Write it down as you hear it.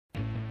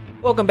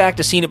Welcome back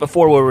to Seen It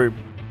Before, where we're...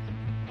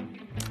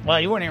 Well,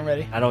 you weren't even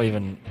ready. I don't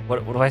even...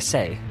 What do I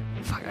say?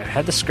 Fuck, I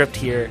had the script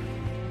here.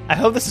 I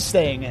hope this is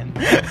staying in.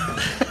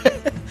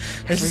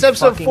 This is Every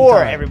episode fucking 4,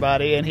 time.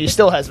 everybody, and he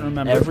still hasn't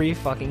remembered. Every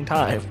fucking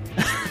time.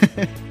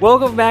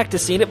 Welcome back to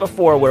Seen It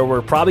Before, where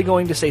we're probably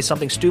going to say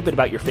something stupid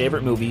about your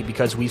favorite movie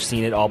because we've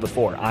seen it all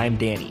before. I'm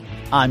Danny.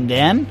 I'm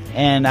Dan,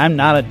 and I'm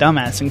not a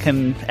dumbass and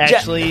can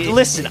actually...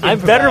 Listen, I'm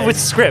better with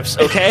scripts,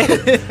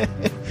 okay?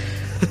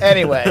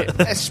 Anyway,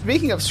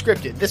 speaking of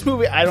scripted, this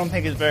movie I don't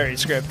think is very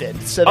scripted.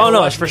 So Oh,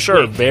 no, it's for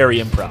sure very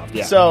improv,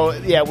 yeah. So,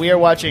 yeah, we are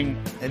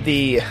watching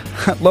the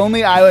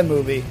Lonely Island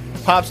movie,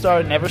 Pop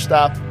Star Never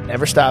Stop,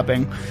 Never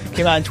Stopping.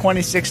 Came out in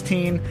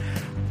 2016.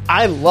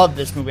 I love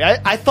this movie.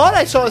 I thought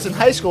I saw this in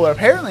high school, but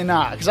apparently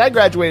not, because I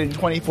graduated in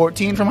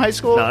 2014 from high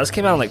school. No, this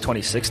came out in like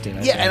 2016,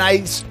 I think. And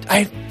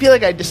I feel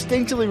like I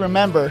distinctly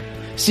remember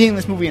seeing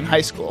this movie in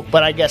high school,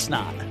 but I guess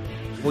not.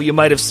 Well, you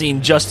might have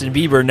seen Justin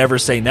Bieber Never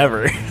Say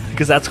Never,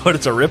 because that's what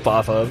it's a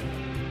ripoff of.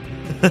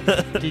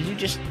 Did you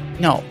just...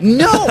 No.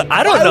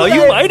 I don't know.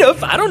 You might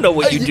have. I don't know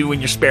what you do in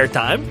your spare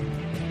time.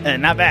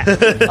 Not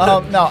bad.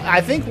 No,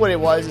 I think what it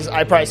was is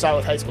I probably saw it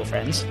with high school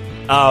friends.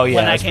 Oh, yeah.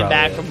 When I came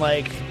back from,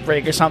 like,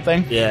 break or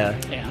something. Yeah.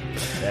 Yeah. Yeah,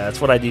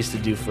 that's what I used to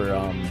do for,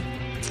 I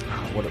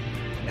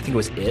think it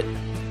was It.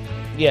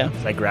 Yeah.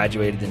 I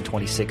graduated in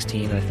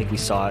 2016, and I think we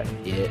saw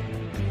It.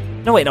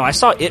 No, wait, no, I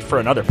saw It for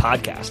another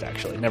podcast,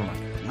 actually. Never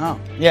mind. Oh,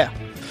 yeah.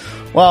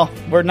 Well,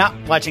 we're not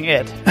watching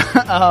it.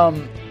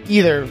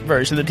 Either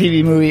version, the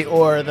TV movie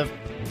or the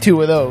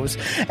two of those.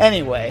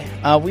 Anyway,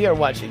 we are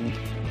watching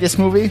this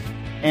movie.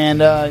 And,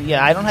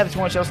 yeah, I don't have too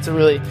much else to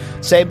really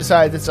say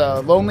besides it's a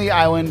Lonely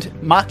Island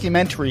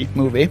mockumentary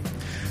movie.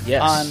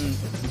 Yes.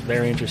 It's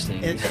very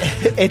interesting.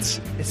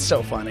 It's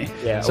so funny.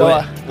 Yeah. So,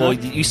 well,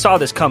 you saw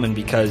this coming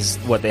because,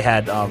 they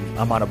had,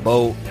 I'm on a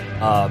boat,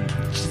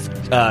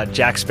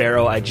 Jack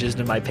Sparrow, I jizzed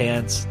in my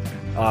pants.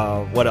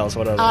 What else?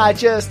 I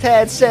just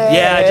had sex.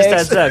 Yeah, I just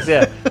had sex,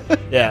 yeah.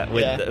 Yeah,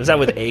 was that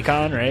with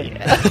Akon, right?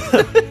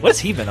 Yeah. What's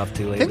he been up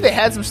to lately? I think they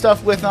had some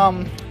stuff with,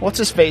 what's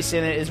his face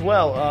in it as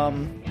well,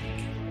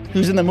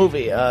 who's in the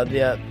movie,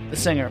 the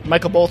singer,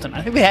 Michael Bolton.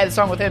 I think they had a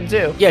song with him,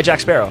 too. Yeah,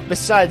 Jack Sparrow.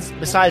 Besides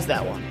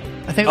that one.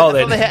 I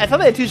thought they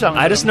had two songs.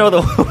 I just know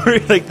the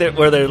one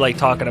where they're like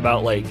talking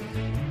about like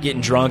getting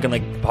drunk and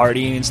like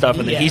partying and stuff,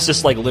 and then he's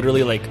just like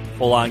literally like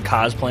full on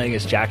cosplaying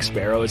as Jack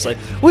Sparrow. It's like,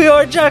 we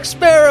are Jack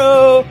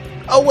Sparrow.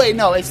 Oh wait,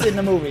 no, it's in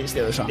the movie. It's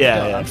the other song. Yeah,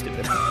 no, yeah. I'm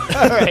stupid.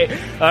 All right.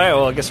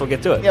 Well, I guess we'll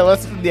get to it. Yeah,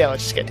 let's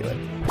just get to it.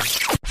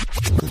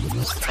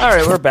 All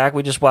right, we're back.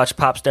 We just watched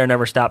Pop Star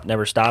Never Stop,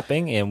 Never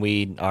Stopping, and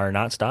we are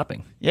not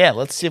stopping. Yeah,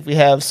 let's see if we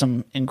have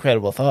some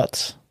incredible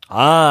thoughts.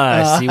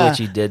 I see what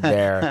you did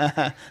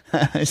there.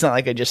 It's not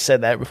like I just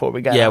said that before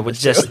we got. Yeah,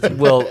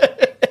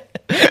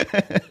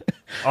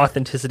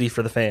 authenticity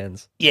for the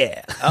fans.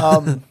 Yeah.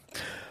 All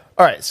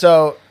right,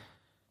 so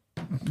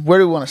where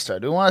do we want to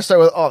start? Do we want to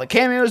start with all the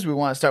cameos? Do we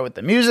want to start with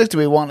the music? Do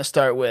we want to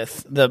start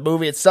with the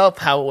movie itself?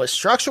 How it was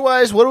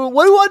structure-wise? What do we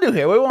want to do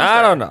here? What do we want to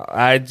I don't know.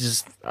 I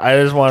just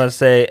want to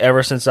say,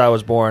 ever since I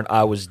was born,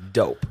 I was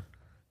dope.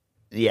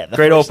 Yeah,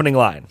 great opening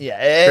line. Yeah,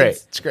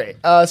 it's great.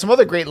 Some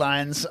other great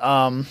lines.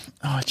 Oh,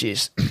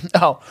 jeez.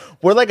 Oh,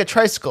 we're like a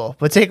tricycle,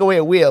 but take away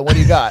a wheel. What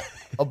do you got?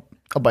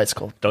 A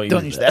bicycle. Don't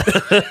use that.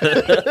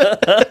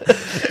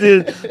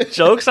 Dude,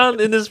 jokes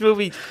in this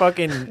movie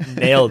fucking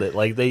nailed it.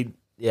 Like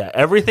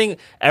everything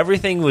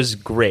was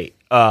great,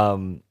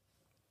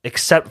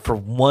 except for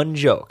one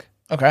joke.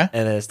 Okay,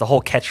 and it's the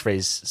whole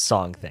catchphrase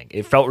song thing.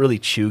 It felt really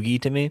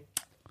chuggy to me.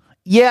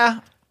 Yeah.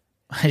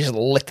 I just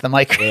licked the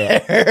mic.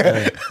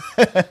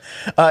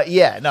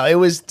 Yeah. No, it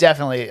was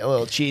definitely a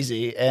little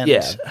cheesy, and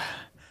it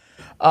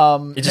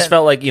just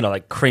felt like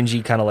like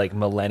cringy, kind of like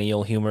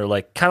millennial humor,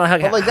 like kind of how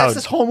that's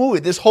this whole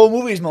movie. This whole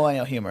movie is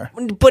millennial humor,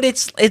 but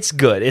it's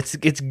good. It's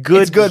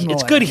good.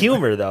 It's good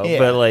humor though. Yeah.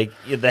 But like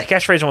the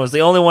catchphrase one was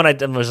the only one I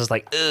was just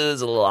like,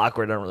 it's a little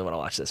awkward. I don't really want to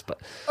watch this. But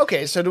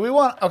okay, so do we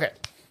want? Okay.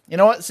 You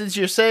know what? Since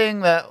you're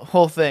saying that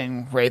whole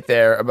thing right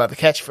there about the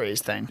catchphrase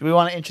thing, do we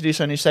want to introduce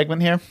our new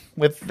segment here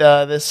with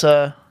this?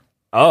 Okay.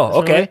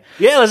 Movie?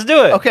 Yeah, let's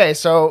do it. Okay,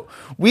 so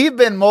we've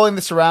been mulling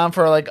this around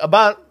for like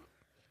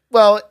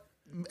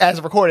as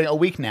of recording, a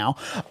week now,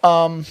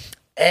 and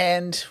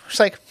it's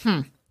like,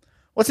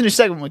 what's a new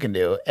segment we can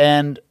do?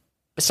 And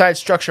besides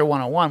Structure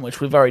 101,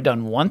 which we've already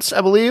done once, I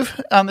believe,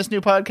 on this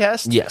new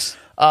podcast, yes,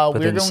 we're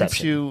going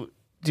to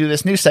do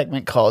this new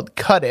segment called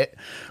Cut It,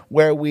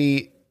 where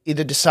we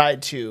either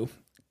decide to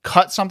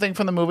cut something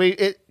from the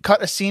movie,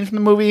 cut a scene from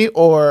the movie,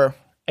 or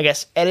I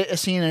guess edit a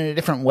scene in a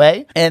different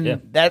way,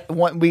 and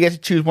we get to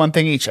choose one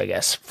thing each, I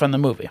guess, from the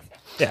movie.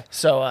 Yeah.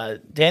 So,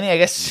 Danny, I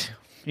guess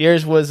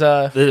yours was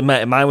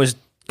mine was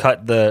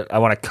I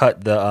want to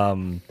cut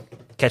the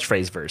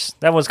catchphrase verse.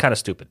 That was kind of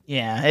stupid.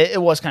 Yeah,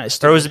 it was kind of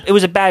stupid. It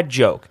was a bad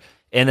joke,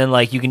 and then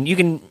like you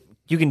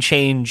can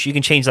change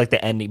like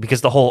the ending,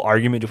 because the whole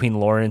argument between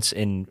Lawrence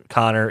and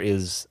Connor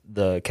is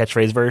the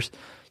catchphrase verse.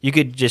 You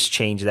could just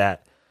change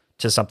that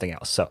to something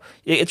else. So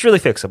it's really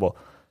fixable.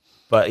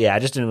 But yeah, I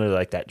just didn't really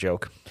like that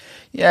joke.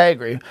 Yeah, I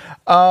agree.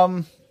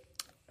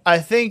 I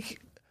think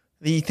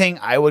The thing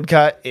I would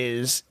cut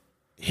is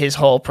his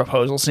whole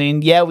proposal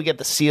scene. Yeah, we get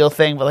the seal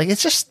thing, but like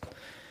it's just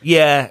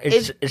Yeah,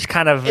 it's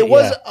kind of it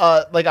was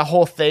like a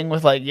whole thing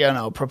with like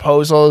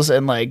proposals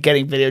and like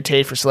getting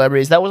videotaped for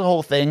celebrities. That was a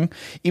whole thing.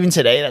 Even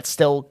today, that's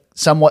still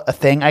somewhat a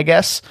thing, I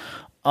guess.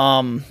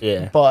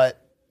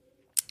 But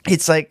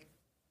it's like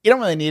you don't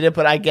really need it,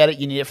 but I get it.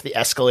 You need it for the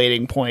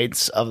escalating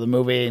points of the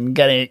movie and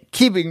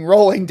keeping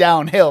rolling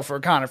downhill for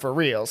Connor for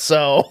real.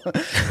 So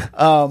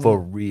for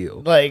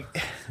real, like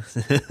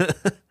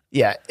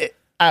yeah,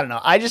 I don't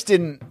know. I just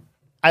didn't.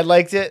 I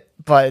liked it,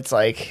 but it's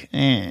like,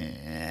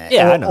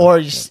 I know. Or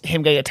just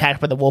him getting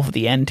attacked by the wolf at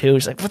the end too.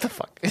 He's like, what the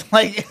fuck?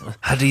 Like,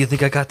 how do you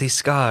think I got these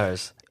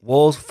scars?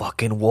 Wolves,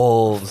 fucking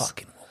wolves.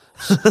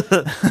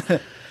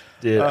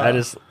 Dude, I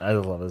just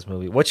love this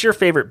movie. What's your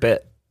favorite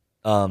bit?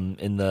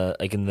 In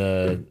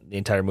the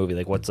entire movie,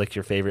 like what's like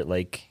your favorite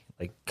like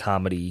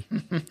comedy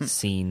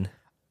scene?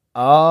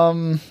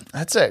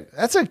 That's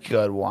a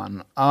good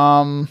one.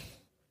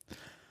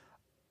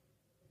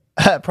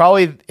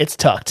 Probably it's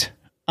tucked.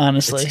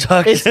 Honestly, it's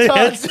tucked.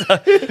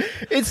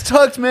 It's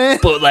tucked, man.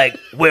 But like,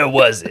 where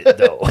was it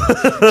though?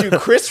 Dude,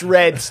 Chris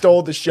Redd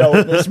stole the show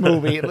in this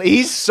movie.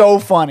 He's so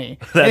funny.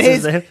 That's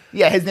his name?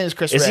 Yeah, his name is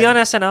Chris Redd. Is he on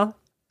SNL?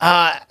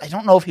 I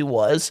don't know if he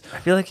was. I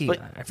feel like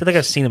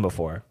I've seen him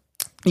before.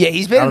 Yeah,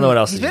 he's been. I don't know what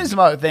else he's been in some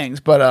other things,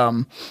 but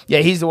yeah,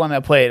 he's the one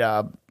that played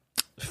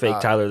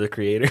fake Tyler the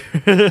Creator,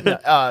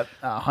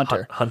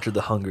 Hunter. Hunter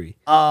the Hungry.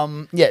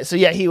 Yeah, so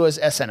yeah, he was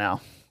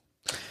SNL.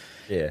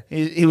 Yeah,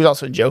 he was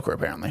also in Joker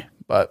apparently,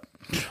 but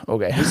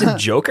okay, he's in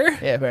Joker.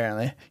 Yeah,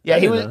 apparently. Yeah,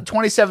 he was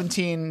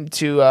 2017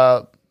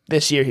 to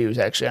this year. He was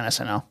actually on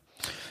SNL.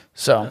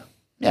 So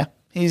yeah,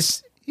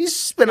 he's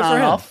been on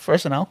and off for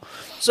SNL.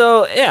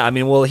 So yeah, I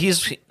mean, well,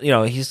 he's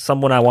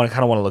someone I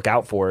kind of want to look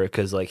out for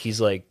because like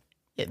he's like.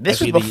 Yeah,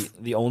 this was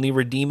the only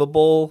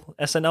redeemable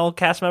SNL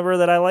cast member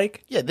that I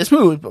like. Yeah, this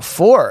movie was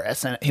before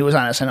SNL. He was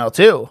on SNL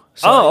too.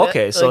 So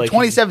okay. So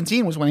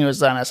 2017 was when he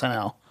was on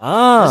SNL.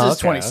 Oh, this is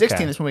 2016.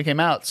 Okay. This movie came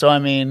out. So I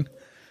mean,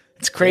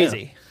 it's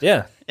crazy.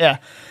 Yeah. Yeah.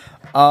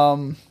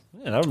 That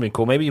would be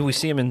cool. Maybe we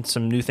see him in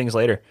some new things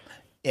later.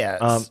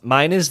 Yeah.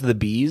 Mine is The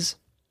Bees.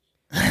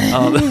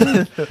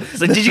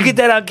 It's like, did you get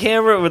that on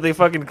camera where they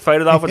fucking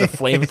fight it off with a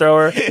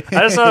flamethrower?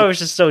 I just thought it was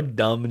just so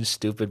dumb and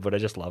stupid, but I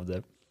just loved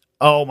it.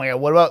 Oh my god!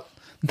 What about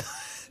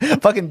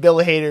fucking Bill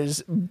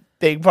Hader's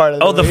big part of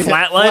the movie? The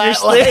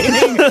flatliners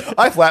thing?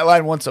 I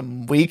flatline once a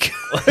week.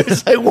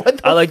 It's like, what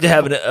I like to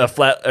have a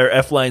flat or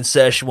F-line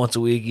sesh once a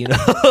week, you know?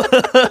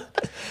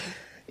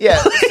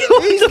 Yeah,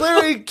 he's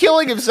literally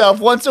killing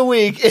himself once a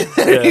week, and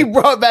then he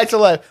brought back to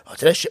life. Oh,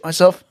 did I shit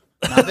myself?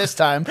 Not this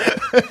time.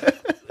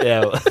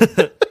 Yeah.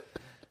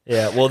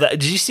 Yeah, well,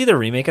 did you see the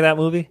remake of that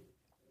movie?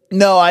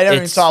 No, I never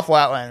even saw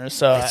Flatliners,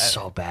 so it's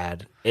so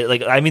bad.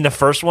 The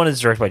first one is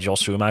directed by Joel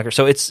Schumacher,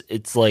 so it's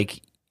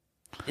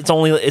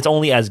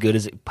only as good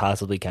as it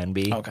possibly can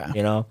be. Okay,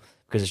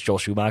 because it's Joel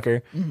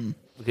Schumacher. Mm-hmm.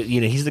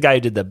 He's the guy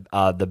who did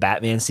the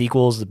Batman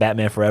sequels, the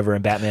Batman Forever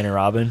and Batman and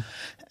Robin.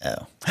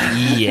 Oh,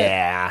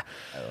 yeah.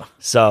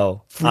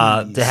 So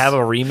to have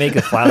a remake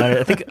of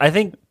Flatliners, I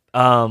think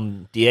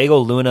Diego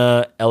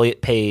Luna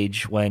Elliot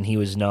Page, when he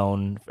was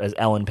known as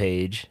Ellen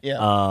Page.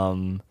 Yeah.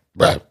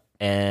 Right.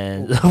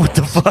 And what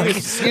the fuck?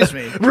 Excuse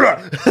me.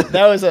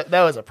 that was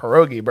a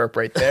pierogi burp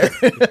right there.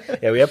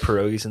 Yeah, we have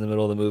pierogies in the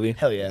middle of the movie.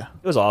 Hell yeah.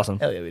 It was awesome.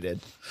 Hell yeah, we did.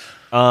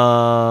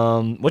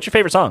 What's your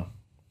favorite song?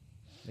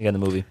 In the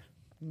movie.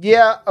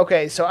 Yeah,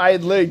 okay, so I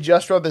literally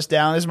just wrote this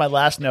down. This is my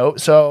last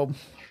note. So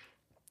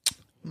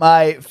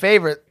my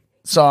favorite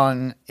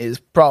song is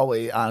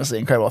probably, honestly,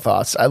 Incredible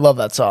Thoughts. I love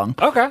that song.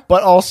 Okay.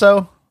 But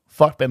also,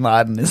 Fuck Bin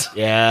Laden is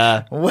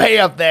way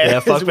up there. Yeah,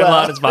 Fuck Bin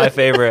Laden is my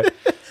favorite.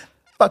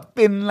 Fuck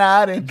Bin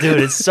Laden. Dude,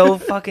 it's so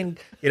fucking...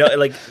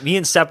 like, me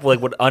and Sepp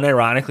would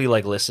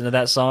unironically, listen to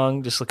that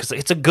song just because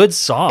it's a good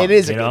song. It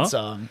is a good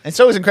song. And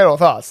so is Incredible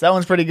Thoughts. That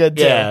one's pretty good,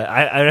 too. Yeah,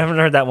 I haven't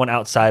heard that one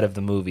outside of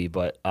the movie,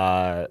 but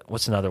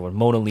what's another one?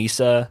 Mona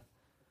Lisa.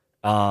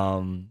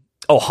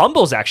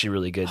 Humble's actually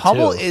really good,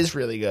 Humble is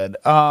really good.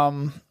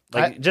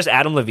 Just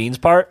Adam Levine's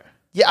part.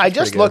 Yeah, I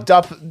just looked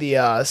up the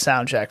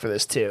soundtrack for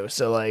this, too.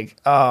 So,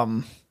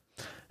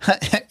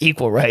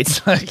 Equal Rights.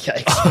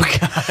 Yikes. Oh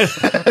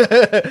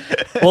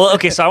god. Well,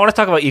 okay, so I want to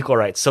talk about Equal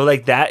Rights. So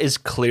that is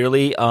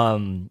clearly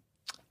the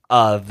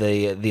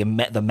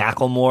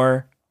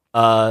Macklemore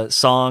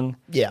song.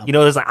 Yeah.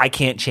 There's I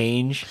Can't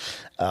Change.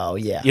 Oh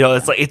yeah.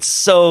 It's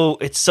so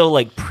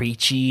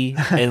preachy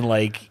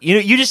and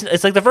you just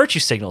it's like the Virtue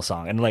Signal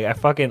song, and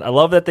I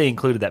love that they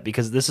included that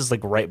because this is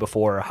right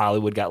before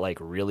Hollywood got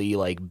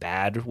really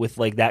bad with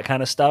that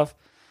kind of stuff.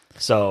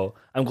 So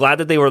I'm glad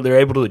that they're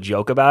able to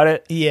joke about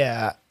it.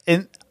 Yeah.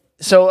 And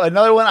so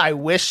another one, I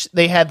wish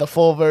they had the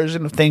full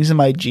version of Things in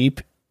My Jeep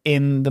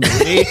in the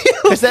movie,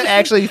 because that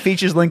actually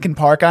features Linkin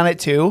Park on it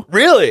too.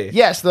 Really?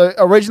 Yes, the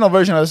original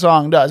version of the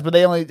song does, but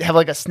they only have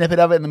a snippet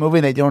of it in the movie.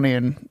 And they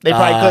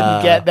probably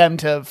couldn't get them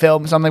to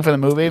film something for the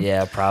movie.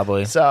 Yeah,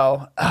 probably.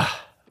 So,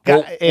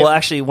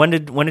 actually, when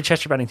did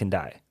Chester Bennington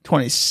die?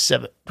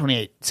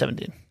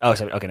 2017. Oh,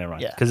 okay, never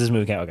mind. Yeah, because this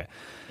movie can't. Okay.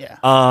 Yeah.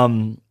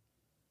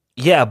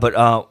 Yeah, but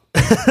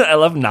I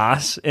love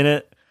Nas in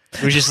it.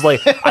 It was just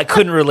like I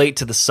couldn't relate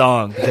to the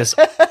song because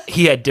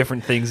he had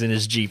different things in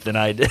his Jeep than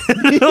I did.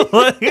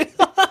 Like,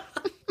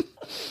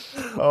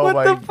 Oh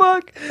what the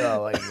fuck?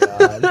 Oh my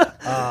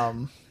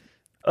god.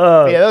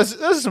 Yeah,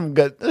 those are some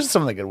good. Those are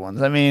some of the good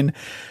ones. I mean,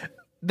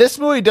 this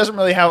movie doesn't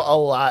really have a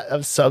lot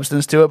of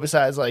substance to it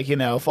besides like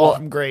Fall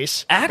from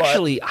Grace.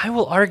 Actually, I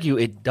will argue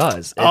it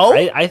does. Oh?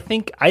 I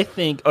think.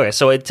 Okay,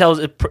 so it tells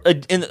it.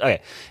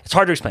 Okay, it's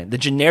hard to explain. The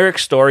generic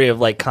story of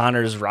like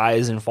Connor's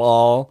rise and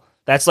fall.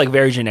 That's like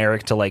very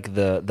generic to like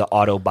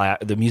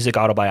the music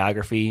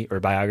autobiography or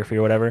biography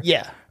or whatever.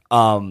 Yeah.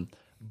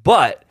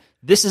 But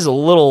this is a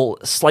little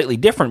slightly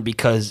different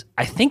because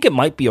I think it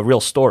might be a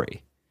real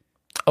story.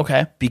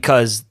 Okay.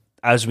 Because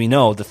as we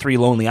know, the 3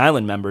 Lonely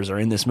Island members are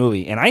in this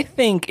movie, and I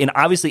think, and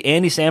obviously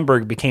Andy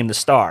Samberg became the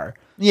star.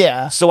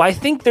 Yeah. So I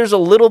think there's a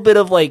little bit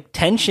of like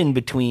tension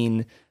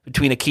between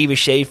Akiva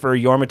Schaffer,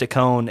 Jorma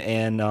Taccone,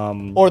 and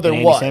or there and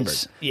Andy was.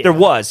 Samberg. Yeah. There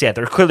was, yeah.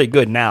 They're clearly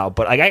good now,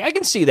 but I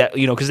can see that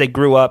because they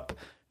grew up.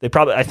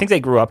 I think they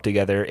grew up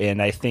together, and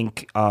I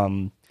think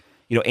Andy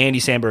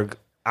Samberg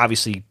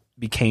obviously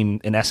became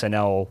an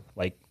SNL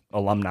like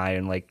alumni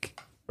and like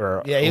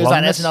or Yeah, he was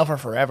alumnus. on SNL for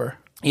forever.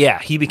 Yeah,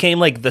 he became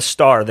like the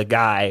star, the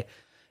guy,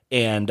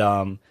 and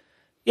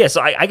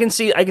so I can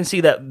see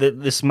that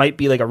this might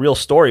be like a real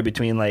story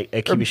between like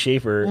Akiva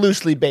Schaffer,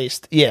 Loosely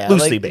based. Yeah.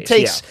 Loosely like, based, It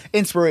takes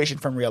inspiration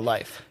from real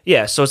life.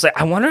 yeah. So it's like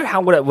I wonder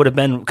how it would have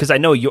been because I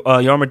know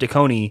Jorma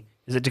Taccone,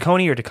 is it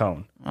Taccone or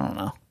Taccone? I don't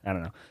know. I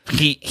don't know.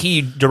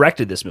 He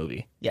directed this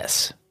movie,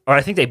 Yes. or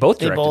I think they both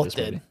They directed both this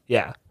did. movie.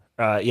 Yeah,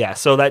 yeah.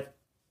 So that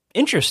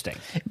interesting.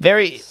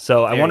 Very.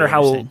 So I very wonder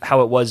interesting.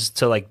 how it was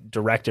to like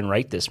direct and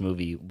write this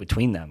movie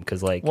between them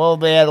because like Well,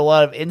 they had a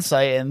lot of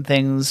insight and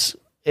things.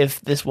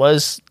 If this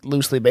was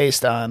loosely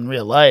based on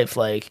real life,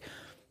 like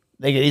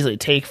they could easily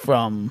take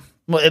from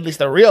at least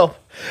the real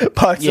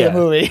parts of the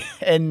movie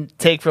and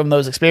take from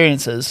those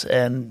experiences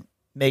and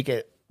make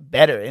it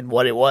better in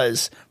what it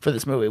was for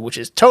this movie, which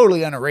is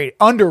totally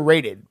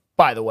underrated.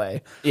 By the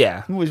way,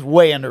 yeah. it was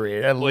way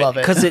underrated. I love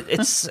it because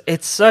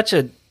it's such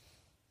a.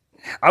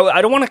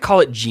 I don't want to call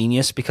it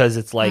genius because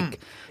it's like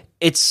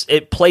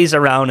it plays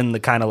around in the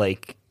kind of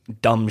like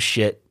dumb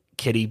shit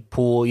kiddie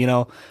pool,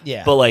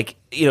 Yeah. But like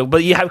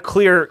but you have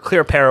clear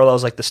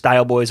parallels. Like the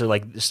Style Boys are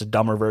like just a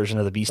dumber version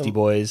of the Beastie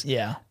Boys.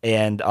 Yeah.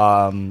 And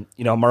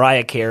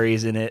Mariah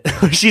Carey's in it.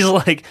 She's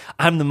like,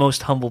 I'm the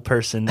most humble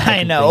person I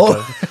can know.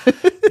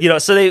 think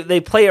of. So they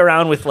play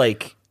around with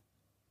like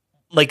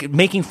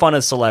making fun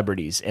of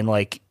celebrities and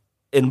like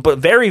but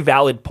very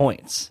valid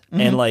points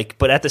and like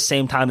but at the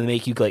same time they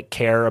make you like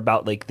care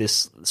about like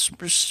this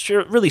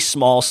really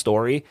small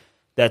story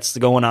that's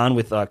going on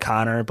with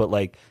Connor. But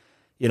like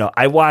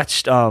I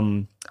watched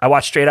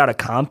Straight Outta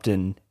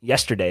Compton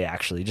yesterday,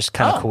 actually, just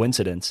kind of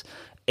coincidence,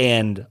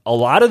 and a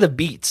lot of the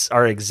beats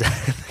are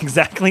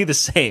exactly the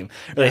same.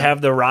 They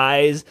have the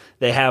rise,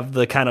 they have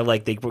the kind of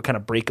like they kind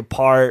of break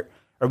apart.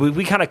 Or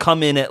we kind of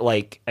come in at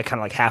kind of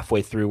like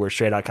halfway through where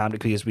Straight Outta Compton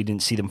because we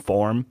didn't see them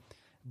form.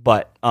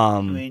 But I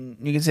mean,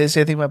 you can say the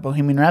same thing about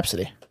Bohemian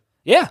Rhapsody.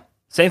 yeah,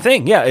 same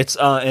thing. Yeah, it's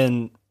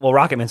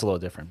Rocket Man's a little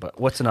different. But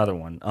what's another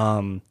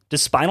one?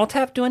 Does Spinal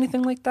Tap do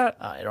anything like that?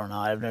 I don't know.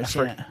 I've never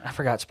seen it. I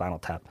forgot Spinal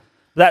Tap.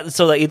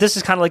 This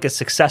is kind of like a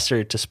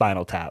successor to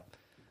Spinal Tap.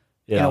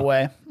 In a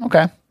way.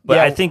 Okay. But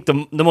yeah. I think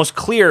the most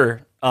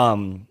clear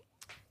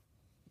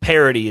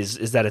parody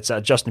is that it's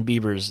Justin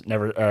Bieber's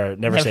Never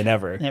Say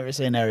Never. Never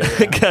say never.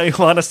 Yeah, You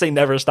want to say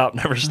Never Stop,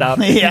 Never Stop?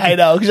 yeah, I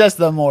know, because that's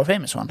the more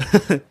famous one.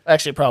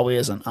 Actually, it probably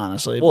isn't,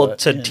 honestly. Well, but,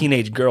 to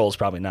teenage girls,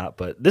 probably not.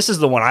 But this is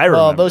the one I remember.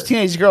 well, those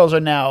teenage girls are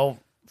now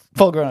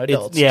full-grown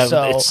adults.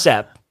 So. It's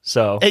Sepp.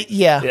 So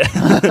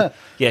yeah.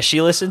 yeah,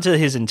 she listened to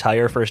his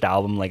entire first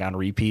album like on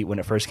repeat when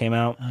it first came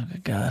out Oh,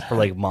 good God. for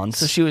like months.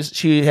 So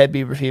she had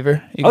Bieber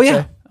fever. You Oh, could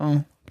yeah. say?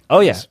 Oh. Oh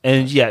yeah,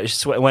 and yeah,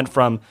 it went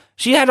from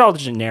she had all the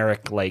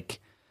generic like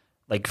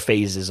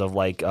phases of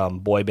like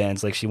boy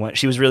bands. Like she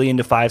was really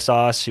into Five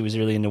Sauce. She was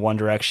really into One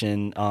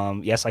Direction.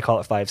 Yes, I call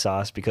it Five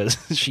Sauce because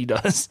she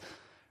does.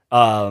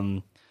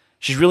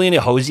 She's really into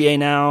Hosier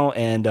now,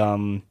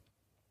 and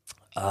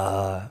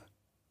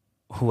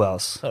who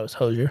else? So it was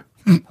Hosier.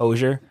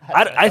 Hosier.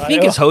 I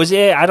think it's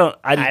Hosier. I don't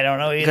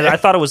know because either. I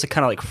thought it was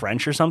kind of like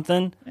French or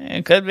something.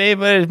 It could be,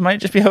 but it might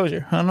just be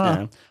Hosier. I don't know.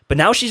 Yeah. But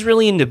now she's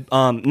really into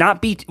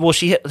not BT. Well,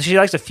 she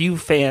likes a few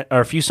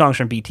songs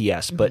from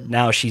BTS, but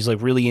now she's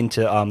like really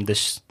into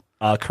this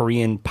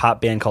Korean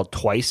pop band called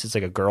Twice. It's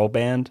like a girl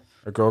band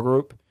or girl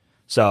group.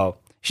 So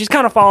she's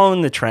kind of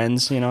following the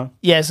trends,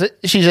 Yes,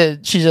 she's a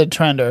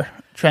trender.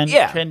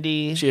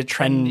 Trendy. She's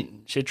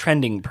a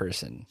trending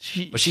person,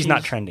 but she's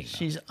not trending. Though.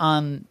 She's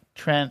on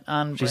trend.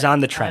 She's on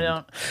the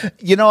trend.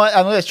 You know what?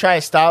 I'm gonna try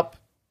to stop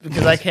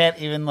because I can't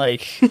even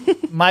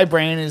my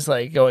brain is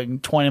like going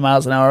 20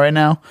 miles an hour right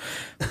now,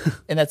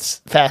 and that's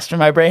fast for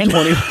my brain.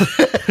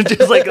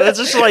 Just like that's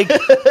just like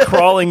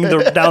crawling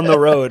down the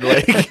road.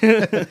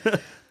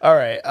 Like, all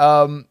right.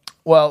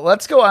 Well,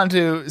 let's go on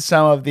to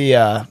some of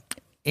the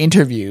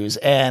interviews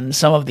and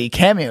some of the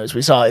cameos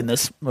we saw in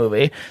this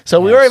movie. So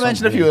we Yeah, already so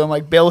mentioned a many. few of them,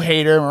 like Bill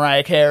Hader,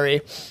 Mariah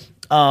Carey,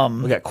 We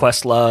got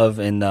Questlove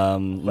and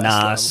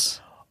Nas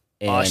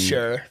and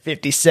Usher,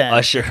 50 Cent.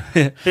 Usher.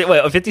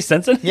 Wait, 50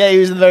 Cent's in? Yeah, he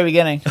was in the very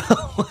beginning.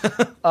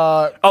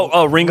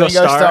 Ringo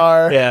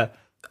Starr. Yeah.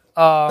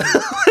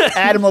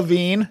 Adam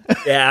Levine.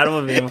 Yeah, Adam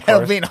Levine, of Adam course.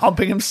 Levine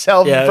humping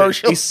himself Yeah,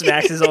 virtually. he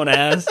smacks his own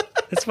ass.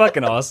 It's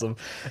fucking awesome.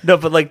 No,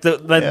 but like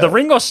the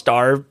Ringo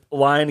Starr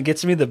line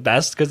gets me the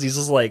best because he's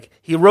just like,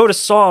 he wrote a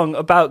song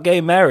about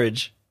gay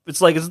marriage.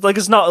 It's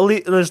not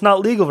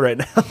legal right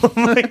now.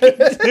 I'm like,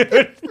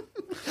 dude,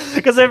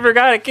 because I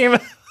forgot it came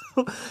out.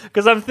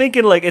 Because I'm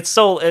thinking like it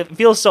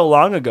feels so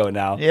long ago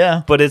now.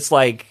 Yeah. but it's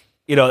like,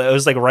 it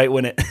was like right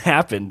when it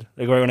happened,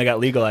 like right when it got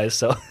legalized.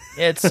 So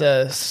It's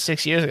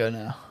 6 years ago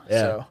now.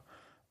 Yeah.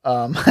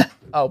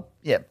 So,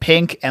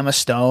 Pink, Emma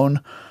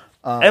Stone.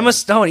 Emma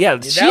Stone, she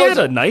was had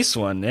a nice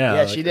one.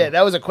 Yeah, she did.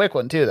 That was a quick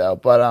one too, though.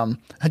 But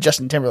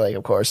Justin Timberlake,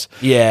 of course.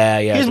 Yeah.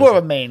 He's more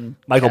of a main.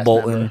 Michael cast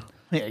Bolton. member.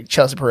 Yeah,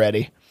 Chelsea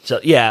Peretti. So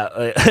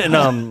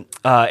and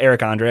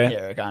Eric Andre,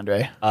 Eric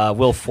Andre.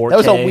 Will Forte. That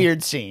was a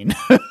weird scene.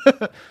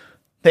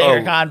 The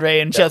Eric Andre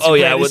and Chelsea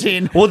Peretti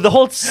scene. Well, the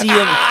whole the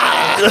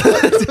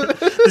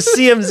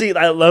CMZ.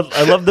 I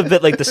love the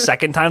bit like the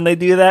second time they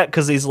do that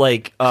because he's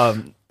like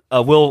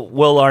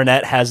Will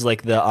Arnett has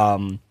like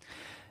the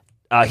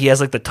he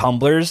has like the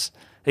tumblers.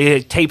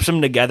 He tapes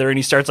them together and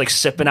he starts like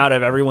sipping out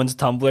of everyone's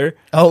tumbler.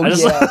 Oh,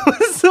 yeah,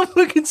 it's so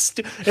fucking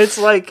it's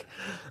like,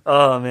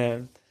 oh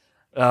man.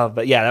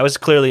 But yeah, that was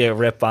clearly a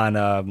rip on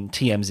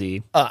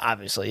TMZ.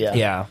 Obviously, yeah.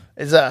 Yeah.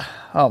 It's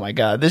oh my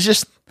god. There's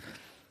just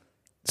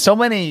so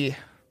many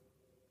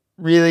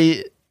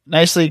really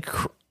nicely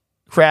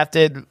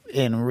crafted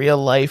in real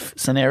life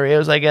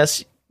scenarios, I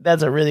guess.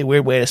 That's a really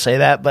weird way to say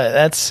that, but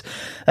that's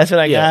what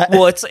I got.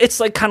 Well, it's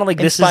like kind of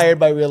like inspired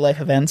by real life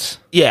events.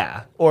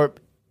 Yeah. Or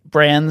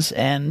brands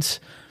and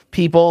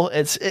people.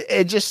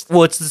 It just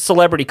Well, it's the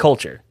celebrity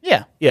culture.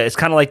 yeah. Yeah, it's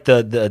kind of like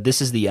the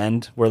This Is the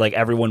End, where like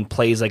everyone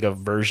plays like a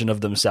version of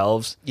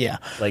themselves. Yeah.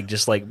 Like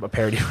just like a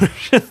parody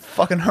version.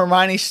 Fucking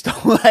Hermione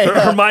stole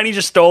Hermione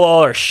just stole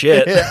all our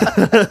shit.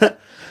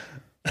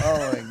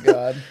 Oh my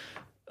god.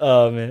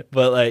 Oh man,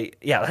 but like,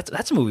 yeah,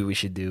 that's a movie we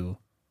should do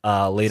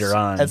later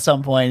on At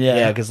some point, yeah.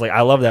 Yeah, because like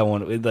I love that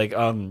one. With, like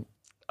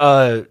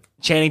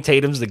Channing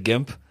Tatum's the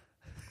Gimp.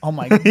 Oh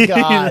my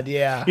god,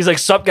 yeah. He's like,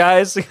 "Sup,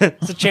 guys?"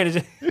 So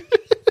Channing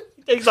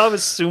he takes off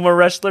his sumo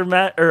wrestler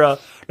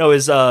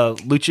his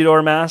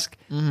luchador mask.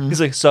 Mm-hmm. He's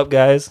like, "Sup,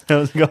 guys?"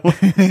 How's it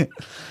going?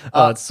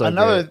 Oh, it's so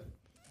another great.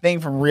 thing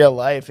from real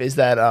life is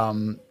that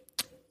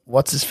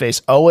what's his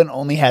face? Owen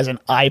only has an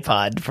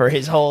iPod for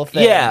his whole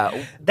thing.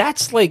 Yeah,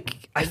 that's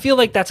like, I feel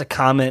like that's a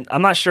comment.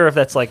 I'm not sure if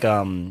that's like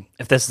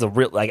if this is a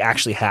real, like,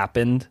 actually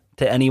happened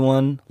to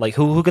anyone. Like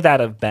who could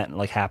that have been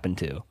like happened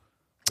to?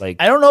 Like,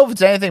 I don't know if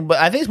it's anything, but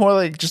I think it's more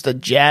like just a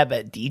jab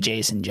at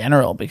DJs in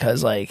general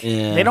because like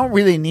they don't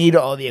really need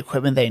all the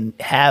equipment they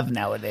have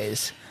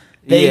nowadays.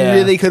 They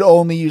really could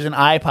only use an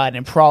iPod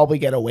and probably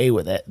get away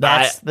with it.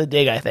 That's the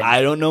dig, I think.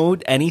 I don't know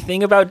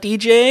anything about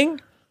DJing.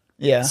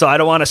 Yeah. So I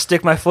don't want to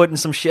stick my foot in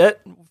some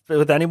shit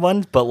with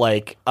anyone, but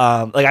like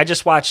I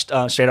just watched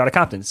Straight Outta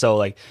Compton. So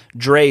like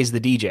Dre's the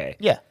DJ.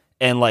 Yeah.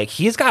 And like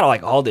he's got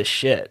like all this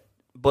shit.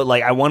 But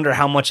like I wonder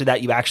how much of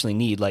that you actually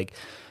need. Like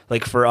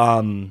for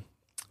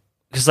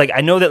because like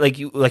I know that like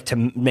you like to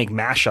make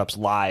mashups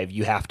live,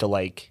 you have to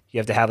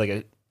have like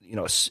a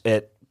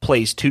it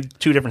plays two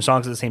different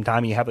songs at the same time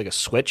and you have like a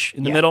switch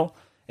in the middle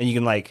and you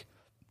can like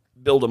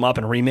build them up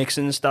and remix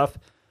and stuff.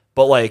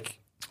 But like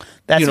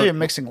That's what you're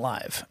mixing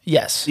live.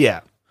 Yes.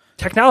 yeah.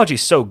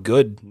 Technology's so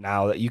good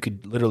now that you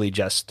could literally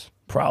just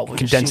Probably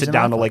condense just it use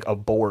down an to iPod. like a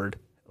board,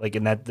 like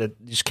in that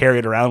just carry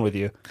it around with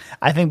you.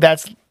 I think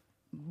that's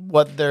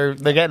what they're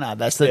getting at.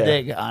 That's the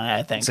dig on it,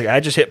 I think. It's like I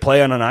just hit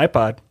play on an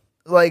iPod.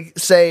 Like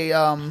say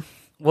Well,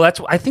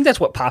 I think that's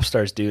what pop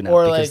stars do now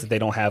Or because like- they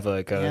don't have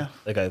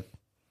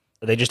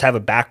they just have a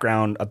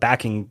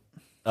backing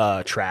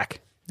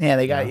track. yeah,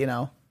 they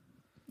got,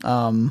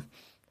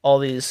 all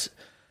these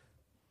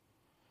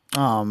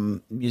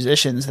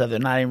musicians that they're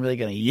not even really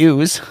going to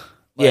use.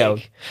 Yeah.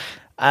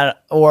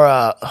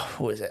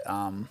 Who is it?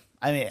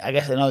 I mean, I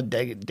guess I know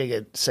they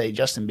could say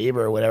Justin Bieber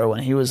or whatever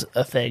when he was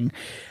a thing.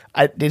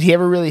 Did he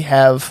ever really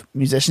have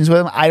musicians with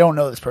him? I don't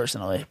know this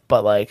personally,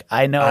 but like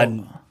I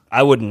know.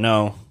 I wouldn't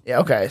know.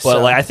 Yeah, okay.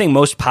 But like I think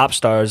most pop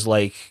stars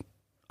like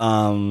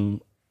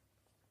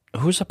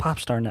who's a pop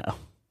star now?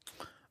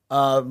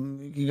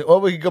 we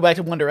could go back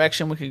to One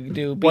Direction. We could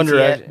do One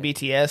Direction.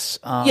 BTS.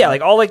 Yeah,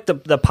 like all like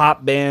the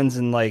pop bands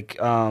and like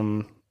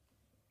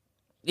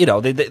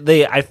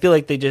they I feel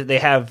like they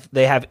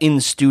have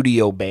in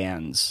studio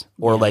bands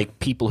or like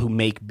people who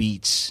make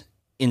beats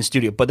in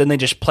studio, but then they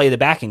just play the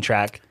backing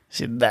track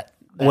See when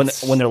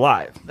they're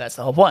live. that's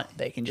the whole point.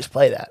 They can just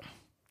play that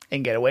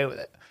and get away with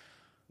it.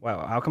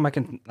 Wow, how come I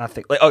can not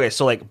think? Like, okay,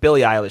 so like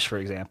Billie Eilish, for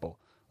example.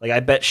 Like, I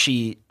bet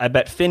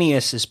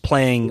Phineas is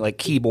playing like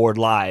keyboard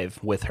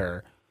live with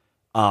her,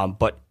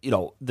 but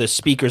the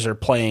speakers are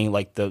playing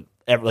like the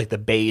like the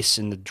bass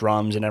and the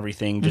drums and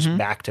everything just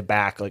back to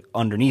back, like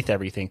underneath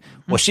everything.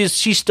 Well,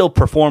 she's still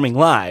performing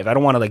live. I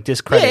don't want to like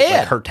discredit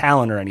like her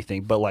talent or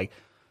anything, but like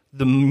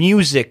the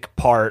music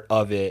part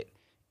of it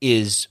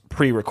is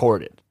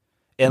pre-recorded.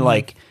 And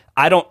like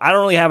I don't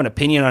really have an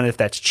opinion on if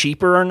that's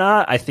cheaper or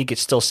not. I think it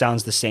still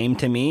sounds the same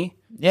to me.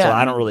 Yeah. So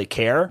I don't really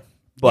care.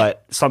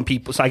 But some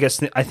people, so I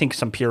think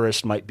some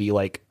purists might be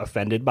like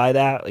offended by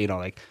that, you know,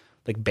 like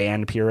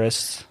band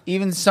purists.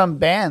 Even some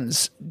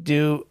bands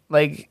do,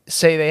 like,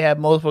 say they have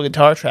multiple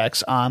guitar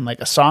tracks on like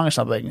a song or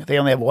something. They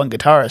only have one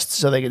guitarist,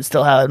 so they can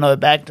still have another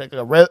like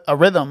a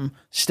rhythm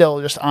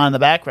still just on the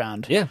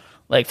background. Yeah,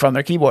 like from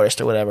their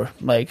keyboardist or whatever.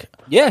 Like,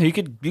 yeah, you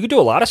could do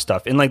a lot of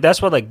stuff, and like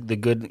that's what like the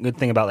good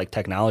thing about like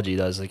technology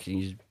does. Like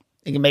you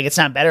can make it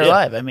sound better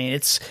live. I mean,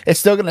 it's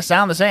still going to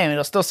sound the same.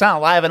 It'll still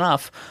sound live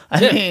enough.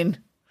 I mean.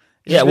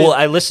 Yeah, well,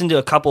 I listened to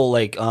a couple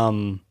like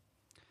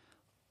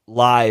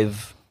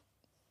live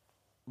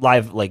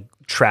like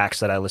tracks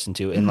that I listened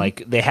to, and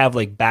like they have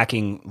like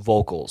backing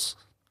vocals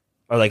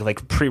or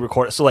like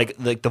pre-recorded. So like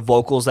the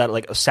vocals that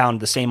like sound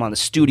the same on the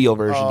studio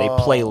version, they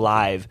play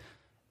live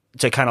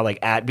to kind of like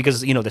add,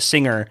 because you know the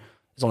singer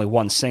is only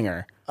one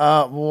singer.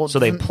 Well, so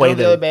they play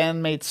the other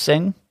bandmates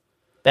sing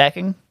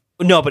backing.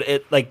 No, but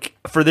it like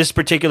for this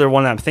particular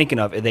one that I'm thinking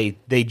of,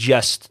 they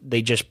just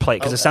play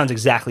because it sounds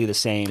exactly the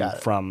same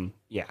from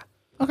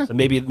Okay. So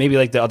maybe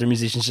like the other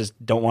musicians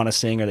just don't want to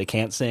sing or they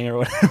can't sing or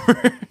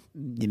whatever.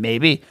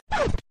 Maybe.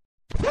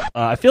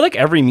 I feel like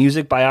every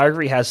music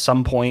biography has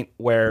some point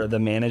where the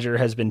manager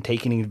has been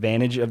taking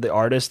advantage of the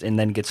artist and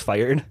then gets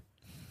fired.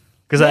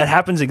 Because that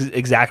happens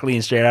exactly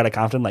in Straight Outta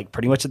Compton, like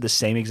pretty much at the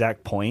same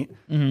exact point,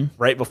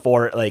 right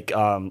before like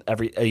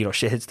every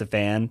shit hits the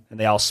fan and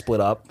they all split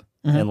up.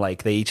 And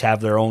like they each have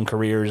their own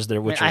careers.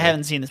 I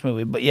haven't seen this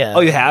movie, but yeah.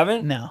 Oh, you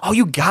haven't? No. Oh,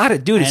 you got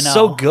it, dude. It's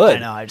so good. I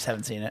know. I just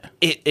haven't seen it.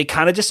 It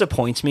kind of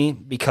disappoints me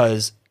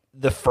because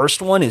the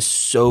first one is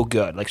so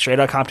good. Like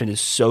Straight Outta Compton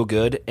is so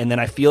good, and then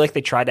I feel like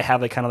they tried to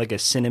have like kind of like a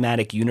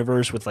cinematic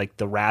universe with like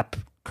the rap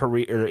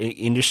career or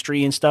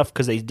industry and stuff,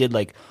 because they did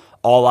like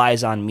All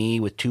Eyes on Me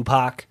with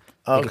Tupac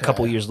like a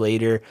couple years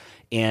later,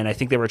 and I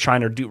think they were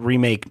trying to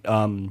remake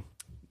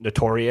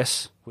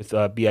Notorious with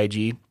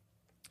B.I.G.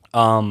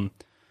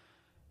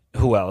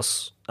 Who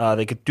else?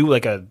 They could do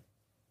like an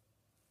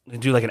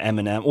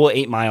Eminem. Well,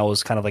 8 Mile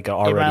is kind of like an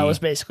already. 8 Mile was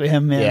basically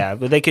him. Yeah,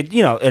 but they could,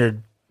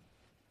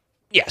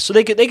 so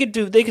they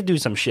could do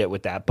some shit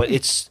with that. But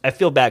I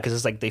feel bad because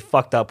it's like they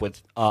fucked up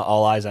with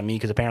All Eyes on Me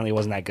because apparently it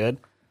wasn't that good.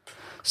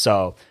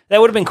 So that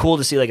would have been cool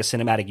to see like a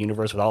cinematic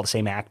universe with all the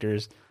same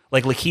actors.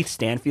 Like Lakeith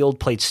Stanfield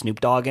played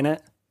Snoop Dogg in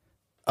it.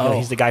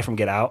 He's the guy from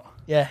Get Out.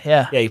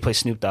 Yeah. He plays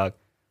Snoop Dogg.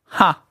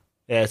 Huh.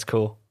 Yeah, it's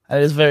cool.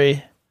 That is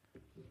very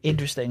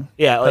interesting.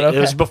 Yeah, like it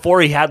was before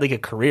he had like a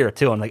career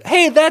too. I'm like,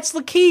 hey, that's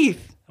Lakeith.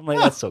 I'm like,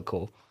 that's so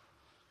cool.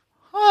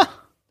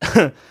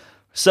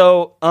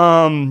 So,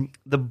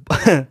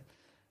 the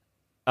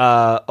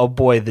oh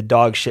boy, the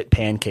dog shit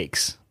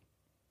pancakes.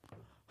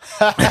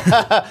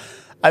 I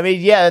mean,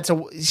 yeah, that's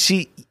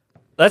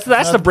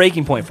the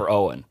breaking point for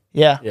Owen.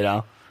 Yeah, you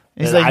know,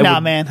 he's like, nah,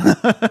 man.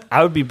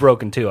 I would be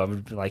broken too. I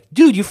would be like,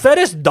 dude, you fed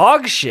us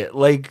dog shit.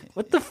 Like,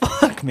 what the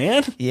fuck,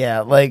 man? Yeah,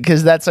 like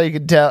because that's how you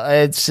can tell.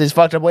 It's his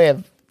fucked up way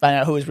of finding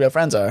out who his real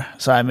friends are.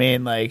 So I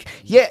mean, like,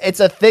 yeah,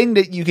 it's a thing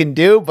that you can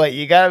do, but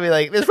you gotta be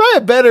like, there's probably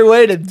a better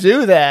way to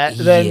do that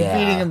than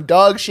feeding him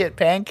dog shit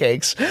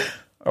pancakes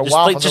or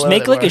waffles. Just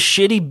make like a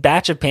shitty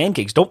batch of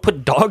pancakes. Don't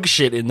put dog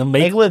shit in them.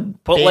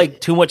 Put like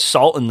too much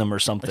salt in them or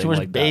something. Too much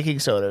like baking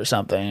soda or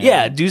something.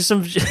 Yeah, do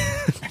some.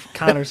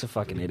 Connor's a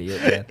fucking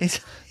idiot, man. He's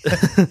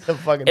a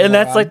fucking and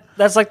moron.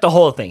 that's like the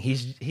whole thing.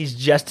 He's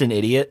just an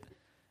idiot,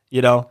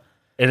 you know.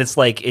 And it's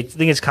like I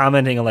think it's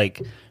commenting on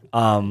like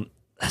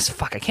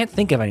I can't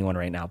think of anyone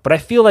right now, but I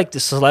feel like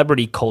the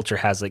celebrity culture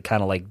has like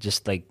kind of like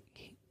just like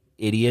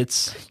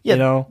idiots. Yeah, you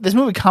know, this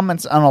movie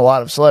comments on a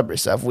lot of celebrity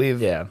stuff. We've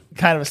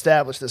kind of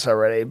established this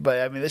already, but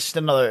I mean, this is just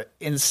another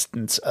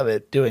instance of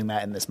it doing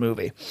that in this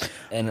movie.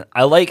 And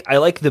I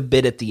like the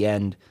bit at the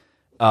end,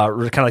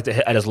 kind of like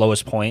at his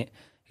lowest point,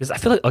 because I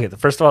feel like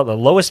first of all, the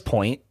lowest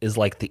point is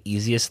like the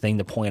easiest thing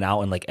to point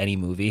out in like any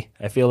movie.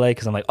 I feel like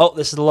because I'm like, oh,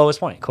 this is the lowest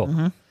point,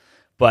 cool.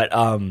 But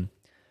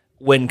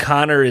when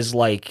Connor is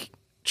like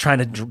trying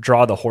to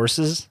draw the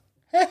horses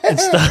and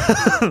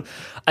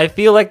stuff, I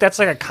feel like that's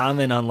like a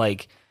comment on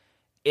like,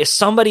 is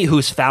somebody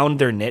who's found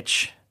their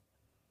niche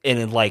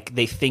and like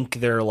they think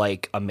they're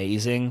like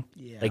amazing.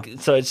 Like,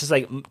 so it's just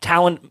like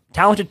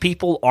talented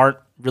people aren't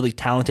really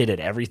talented at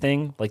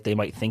everything like they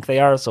might think they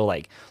are. So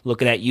like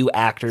looking at you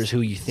actors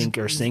who you think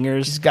are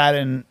singers, he's got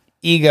an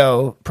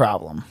ego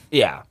problem.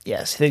 Yeah.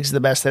 Yes, he thinks he's the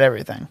best at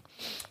everything.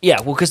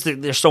 Yeah, well, because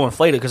they're so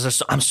inflated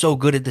because I'm so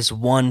good at this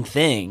one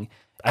thing.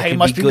 I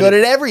must be good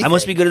at everything. I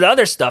must be good at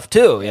other stuff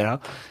too, you know.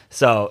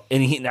 So,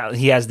 and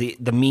he has the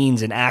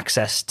means and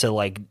access to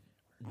like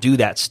do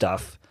that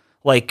stuff.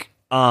 Like,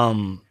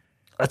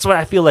 that's what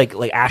I feel like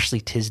Ashley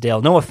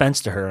Tisdale. No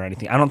offense to her or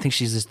anything. I don't think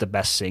she's just the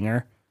best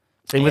singer.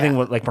 Same thing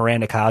with like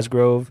Miranda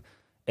Cosgrove,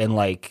 and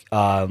like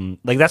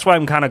that's why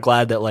I'm kind of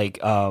glad that like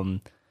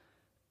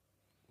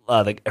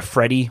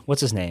Freddie.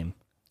 What's his name?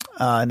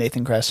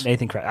 Nathan Kress.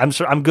 Nathan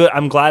Kress. I'm good.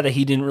 I'm glad that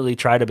he didn't really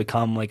try to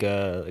become like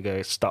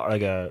a star,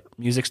 like a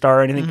music star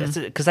or anything.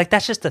 Because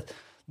that's just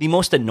the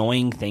most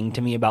annoying thing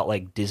to me about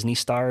like Disney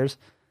stars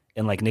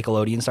and like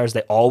Nickelodeon stars.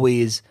 They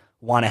always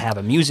want to have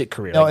a music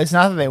career. No, it's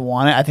not that they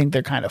want it. I think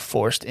they're kind of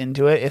forced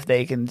into it if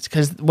they can.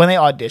 Because when they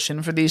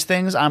audition for these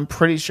things, I'm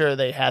pretty sure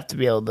they have to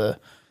be able to.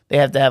 They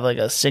have to have like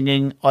a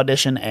singing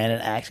audition and an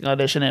acting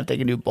audition. And if they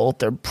can do both,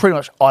 they're pretty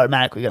much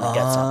automatically going to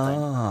get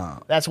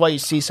something. That's why you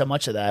see so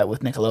much of that with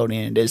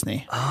Nickelodeon and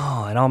Disney.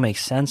 Oh, it all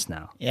makes sense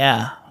now.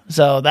 Yeah.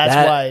 So that's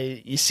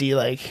why you see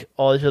like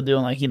all these people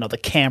doing like, the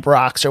Camp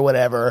Rocks or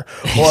whatever,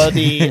 or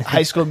the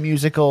High School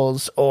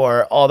Musicals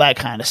or all that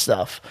kind of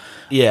stuff.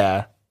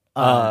 Yeah.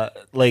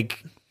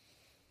 Like,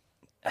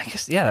 I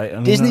guess, yeah. I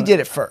mean, Disney did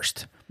it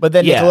first. But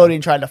then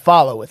Nickelodeon tried to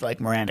follow with like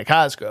Miranda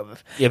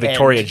Cosgrove. Yeah,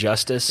 Victoria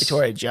Justice.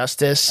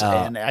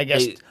 And I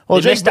guess they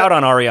missed out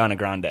on Ariana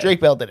Grande. Drake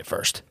Bell did it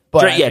first.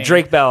 But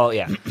Drake Bell,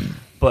 yeah.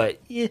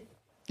 But yeah.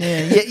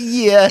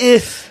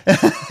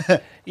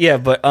 Yeah,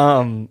 but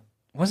what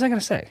was I gonna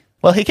say?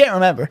 Well, he can't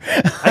remember.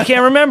 I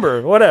can't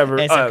remember. Whatever.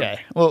 It's okay.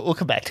 We'll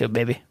come back to it,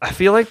 maybe. I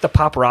feel like the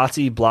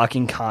paparazzi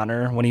blocking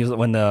Connor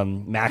when the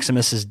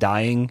Maximus is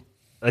dying,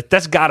 like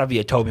that's got to be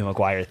a Tobey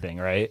Maguire thing,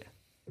 right?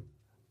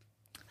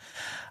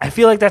 I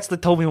feel like that's the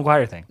Tobey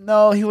Maguire thing.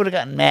 No, he would have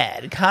gotten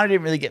mad. Connor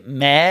didn't really get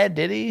mad,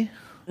 did he?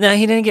 No,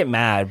 he didn't get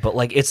mad, but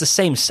like it's the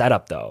same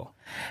setup though.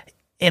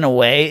 In a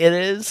way, it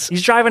is.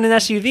 He's driving an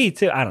SUV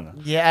too. I don't know.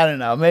 Yeah, I don't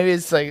know. Maybe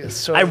it's like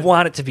I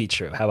want it to be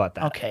true. How about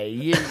that?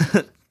 Okay,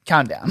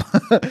 calm down.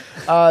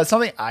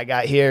 Something I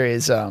got here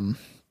is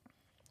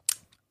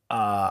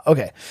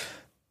okay.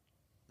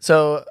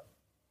 So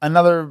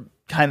another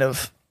kind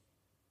of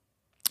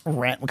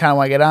rant we kind of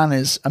want to get on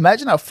is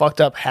imagine how fucked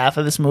up half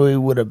of this movie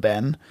would have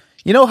been.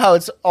 You know how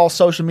it's all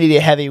social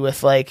media heavy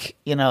with like,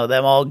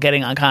 them all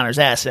getting on Connor's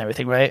ass and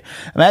everything, right?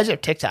 Imagine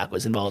if TikTok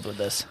was involved with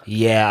this.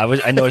 Yeah,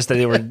 I noticed that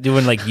they were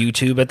doing like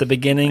YouTube at the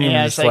beginning.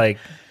 And it's like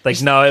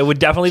no, it would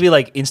definitely be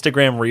like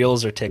Instagram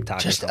Reels or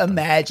TikTok. Just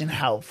imagine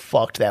how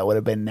fucked that would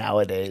have been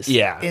nowadays.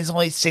 Yeah. It's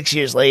only 6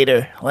 years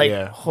later. Like,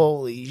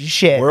 holy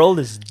shit. The world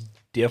is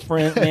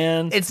different,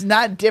 man. It's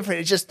not different.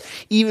 It's just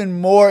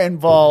even more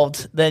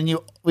involved than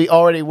we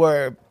already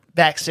were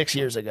back 6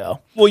 years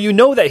ago. Well,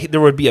 that there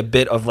would be a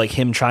bit of like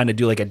him trying to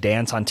do like a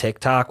dance on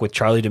TikTok with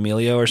Charlie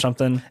D'Amelio or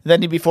something.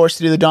 Then he'd be forced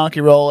to do the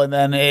donkey roll, and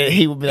then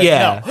he would be like,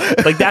 no.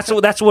 Like that's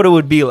what it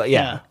would be like.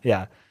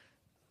 Yeah.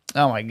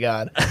 Oh my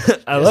god,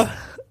 I love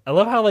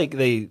how like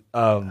they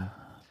all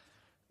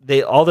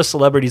the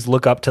celebrities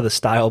look up to the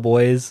Style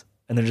Boys,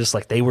 and they're just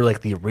like they were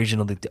like the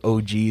original, like the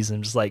OGs,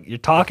 and just like you're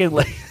talking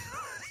like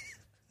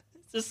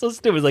it's just so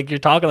stupid. It's like you're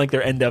talking like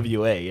they're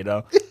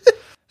NWA,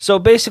 So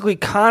basically,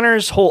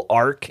 Connor's whole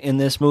arc in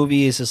this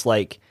movie is just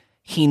like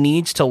he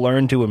needs to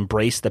learn to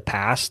embrace the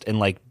past and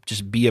like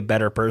just be a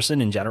better person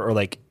in general, or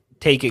like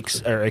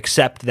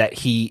accept that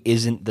he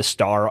isn't the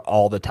star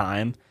all the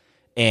time,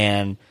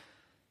 and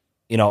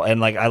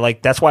and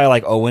like that's why I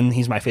like Owen.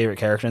 He's my favorite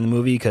character in the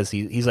movie because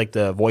he's like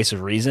the voice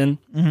of reason.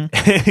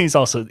 Mm-hmm.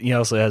 he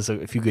also has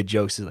a few good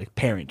jokes. He's like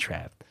Parent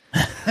Trap,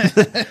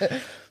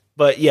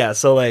 but yeah.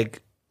 So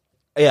like,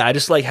 yeah, I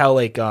just like how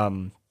like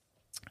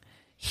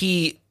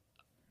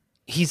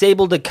he's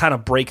able to kind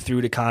of break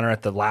through to Connor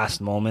at the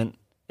last moment,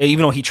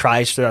 even though he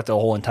tries throughout the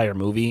whole entire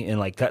movie, and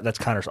like that's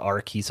Connor's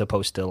arc. He's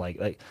supposed to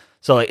like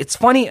so like, it's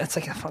funny. It's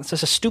like it's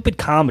just a stupid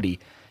comedy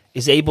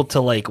is able to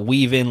like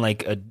weave in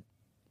like a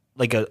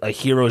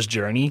hero's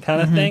journey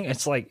kind of thing.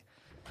 It's like,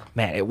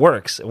 man, it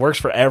works. It works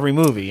for every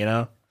movie,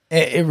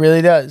 It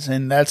really does,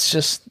 and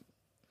that's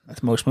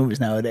most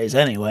movies nowadays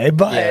anyway.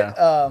 But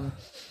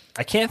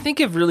I can't think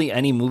of really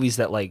any movies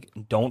that like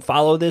don't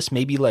follow this.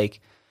 Maybe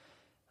like.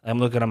 I'm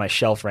looking on my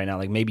shelf right now,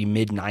 like maybe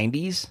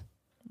mid-90s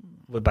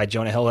by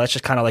Jonah Hill. That's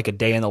just kind of like a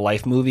day in the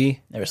life movie.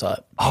 Never saw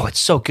it. Oh,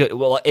 it's so good.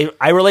 Well,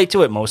 I relate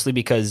to it mostly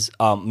because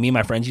me and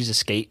my friends used to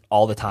skate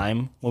all the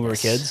time when we were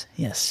kids.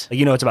 Yes.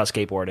 Like, it's about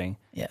skateboarding.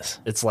 Yes.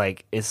 It's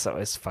like, it's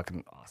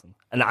fucking awesome.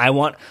 And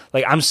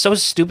I'm so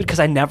stupid because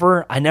I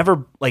never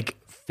like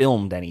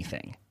filmed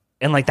anything.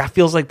 And like, that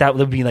feels like that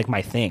would be like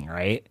my thing,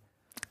 right?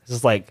 It's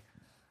just like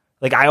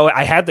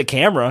I had the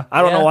camera.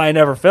 I don't know why I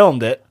never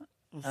filmed it.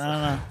 I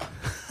don't know.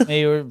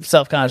 Maybe you were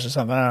self-conscious or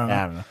something.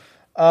 I don't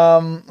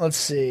know. Let's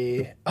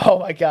see. Oh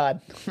my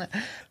god.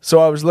 So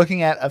I was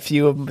looking at a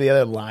few of the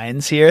other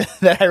lines here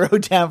that I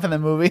wrote down from the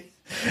movie.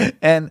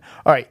 And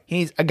all right,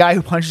 he's a guy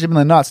who punches him in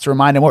the nuts to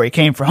remind him where he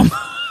came from.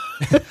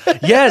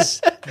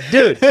 Yes,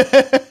 dude.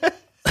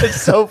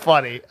 It's so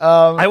funny.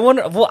 I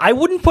wonder. Well, I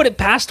wouldn't put it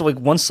past like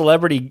one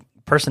celebrity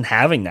person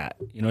having that.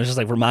 It's just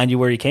like remind you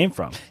where you came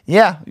from.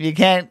 Yeah, you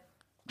can't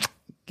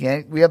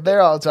be up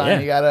there all the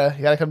time. Yeah.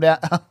 You gotta come down.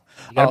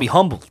 You gotta be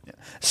humbled.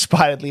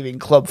 Spotted leaving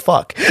Club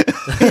Fuck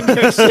in New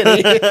York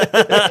City.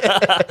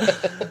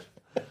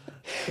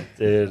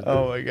 Dude.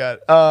 Oh my god.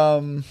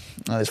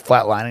 There's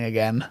flatlining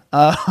again.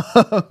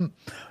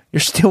 You're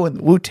still in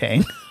the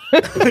Wu-Tang.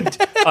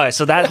 All right,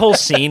 so that whole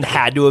scene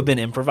had to have been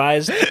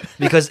improvised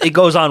because it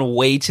goes on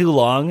way too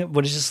long.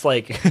 But it's just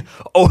like,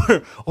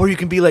 or you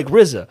can be like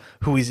RZA,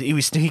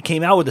 he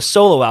came out with a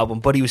solo album,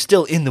 but he was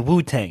still in the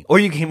Wu-Tang. Or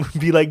you can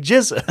be like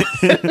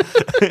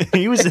GZA,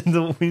 he was in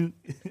the.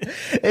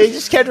 He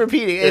just kept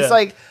repeating. It's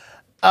like,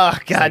 oh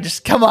God,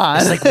 just come on.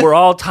 It's like we're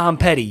all Tom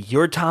Petty.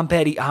 You're Tom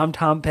Petty. I'm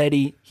Tom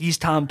Petty. He's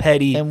Tom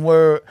Petty.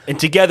 and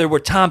together we're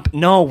Tom.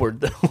 No, we're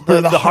the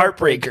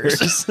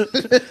Heartbreakers.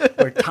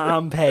 We're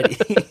Tom Petty.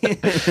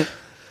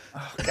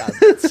 Oh God,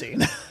 that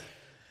scene.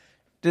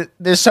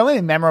 There's so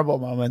many memorable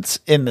moments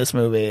in this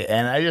movie,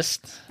 and it's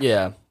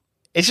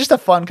just a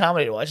fun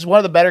comedy to watch. It's one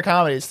of the better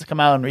comedies to come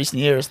out in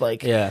recent years,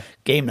 like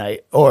Game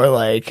Night or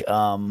like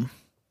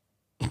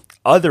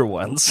other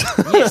ones.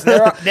 Yes,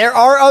 there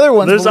are other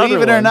ones. There's believe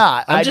other it or ones.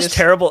 not, I'm just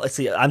terrible.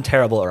 See, I'm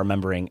terrible at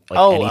remembering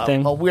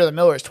anything. We're the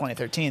Millers,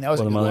 2013. That was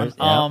a good Millers,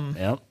 one.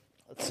 yeah.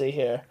 Let's see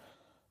here.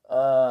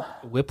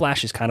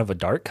 Whiplash is kind of a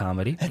dark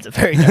comedy. It's a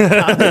very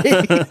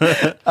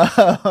dark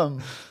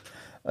comedy.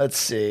 Let's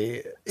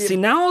see. See,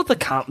 now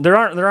there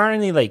aren't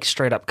any like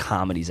straight up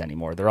comedies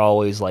anymore. They're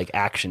always like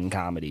action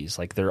comedies.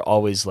 Like they're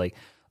always like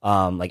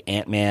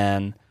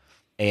Ant-Man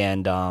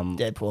and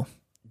Deadpool.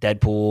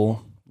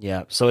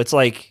 Yeah. So it's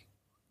like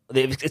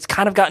it's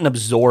kind of gotten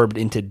absorbed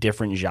into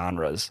different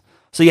genres.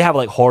 So you have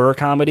like horror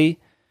comedy,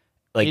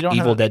 like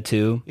Evil Dead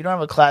 2. You don't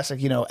have a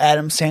classic,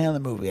 Adam Sandler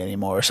movie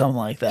anymore or something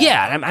like that.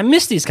 Yeah, I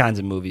miss these kinds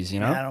of movies,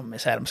 Yeah, I don't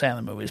miss Adam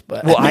Sandler movies,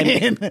 but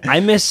I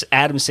miss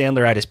Adam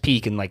Sandler at his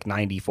peak in like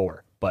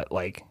 94. But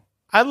like,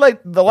 I like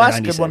the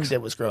last good one he did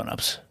was Grown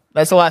Ups.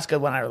 That's the last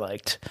good one I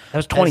liked. That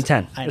was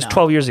 2010. It was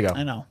 12 years ago.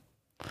 I know.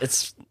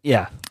 It's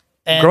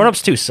Grown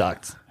Ups 2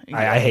 sucked.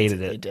 I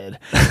hated it. It did.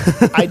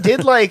 I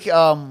did like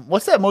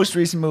what's that most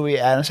recent movie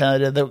Adam Sandler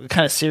did? The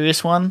kind of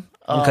serious one.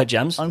 Uncut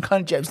Gems.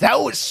 Uncut Gems. That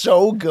was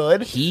so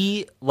good.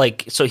 He's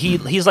like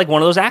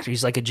one of those actors.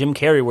 He's like a Jim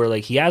Carrey, where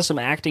like he has some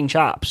acting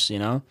chops,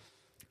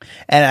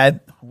 And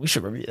we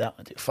should review that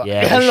one too. Fuck.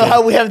 Yeah, I don't know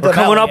how we haven't done We're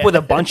coming that up one with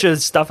yet. a bunch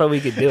of stuff that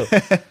we could do.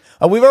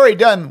 We've already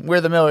done We're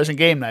the Millers and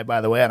Game Night,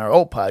 by the way, on our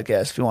old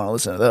podcast. If you want to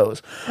listen to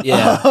those.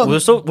 Yeah.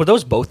 Were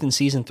those both in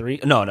season 3?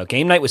 No.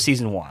 Game Night was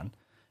season 1,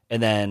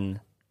 and then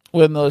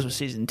We're the Millers was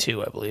season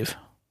 2, I believe.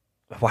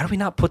 Why do we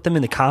not put them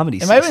in the comedy?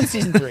 It might have been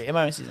season 3. It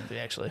might have been season 3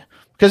 actually,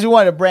 because we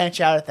wanted to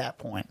branch out at that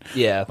point.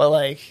 Yeah. But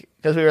like,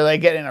 because we were like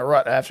getting in a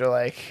rut after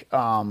like,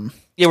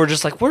 yeah, we're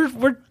just like we're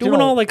doing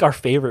all like our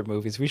favorite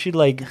movies. We should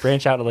like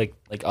branch out to like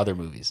other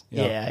movies.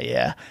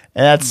 Yeah.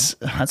 And that's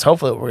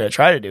hopefully what we're gonna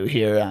try to do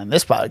here on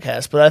this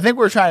podcast. But I think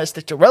we're trying to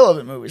stick to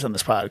relevant movies on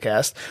this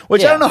podcast,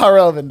 which I don't know how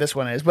relevant this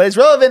one is, but it's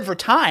relevant for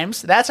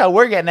times. That's how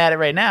we're getting at it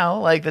right now,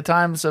 like the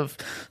times of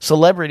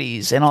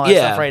celebrities and all that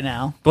stuff right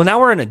now. Well, now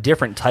we're in a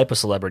different type of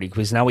celebrity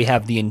because now we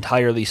have the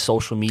entirely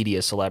social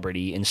media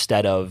celebrity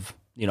instead of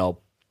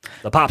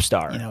the pop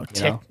star.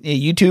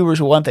 YouTubers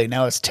were one thing.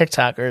 Now it's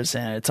TikTokers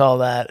and it's all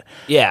that.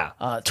 Yeah,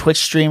 Twitch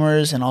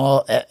streamers and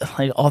all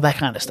that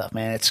kind of stuff.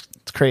 Man, it's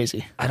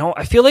crazy.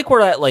 I feel like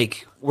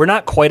we're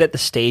not quite at the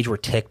stage where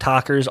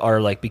TikTokers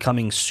are like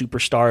becoming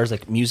superstars,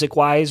 like music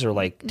wise or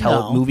like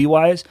movie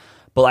wise.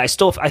 But I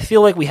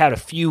feel like we had a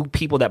few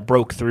people that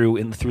broke through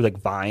like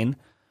Vine,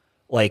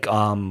 like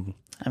I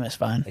miss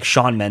Vine, like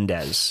Shawn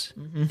Mendes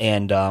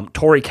and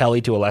Tori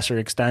Kelly to a lesser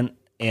extent,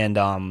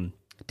 and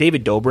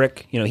David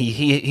Dobrik.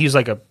 He's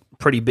like a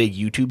pretty big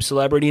YouTube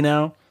celebrity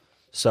now.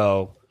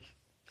 So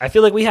I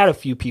feel like we had a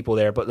few people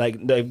there, but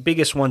like the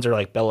biggest ones are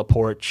like Bella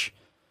Poarch,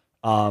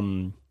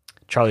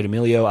 Charlie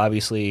D'Amelio,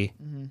 obviously.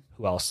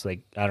 Who else? Like,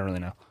 I don't really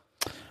know.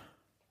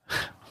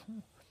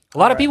 A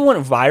lot of people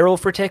went viral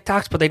for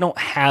TikToks, but they're not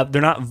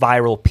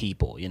viral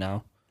people,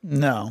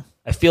 No.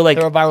 I feel like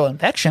they're a viral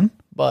infection,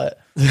 but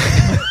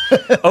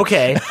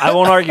okay, I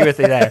won't argue with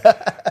you there.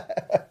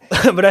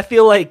 But I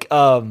feel like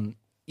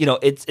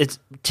it's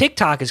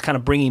TikTok is kind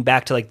of bringing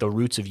back to like the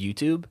roots of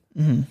YouTube,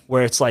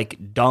 where it's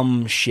like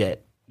dumb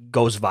shit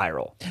goes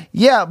viral.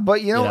 Yeah,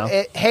 but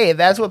hey,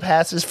 that's what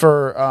passes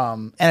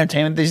for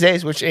entertainment these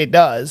days, which it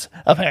does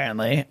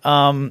apparently.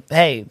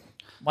 Hey,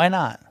 why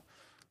not?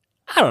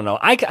 I don't know.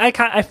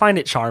 I find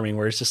it charming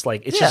where it's just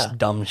like just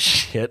dumb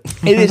shit.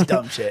 It is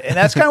dumb shit, and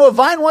that's kind of what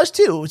Vine was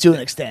too, to an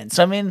extent.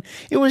 So I mean,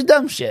 it was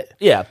dumb shit.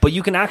 Yeah, but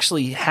you can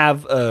actually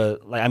have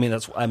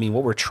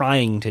what we're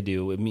trying to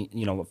do.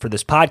 For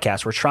this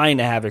podcast, we're trying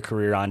to have a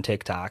career on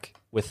TikTok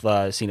with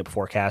Seen It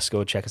Before Cast.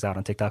 Go check us out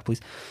on TikTok,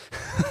 please.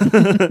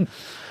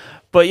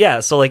 But yeah,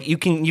 so like you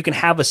can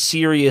have a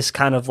serious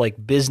kind of like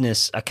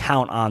business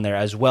account on there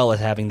as well as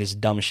having this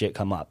dumb shit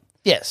come up.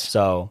 Yes.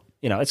 So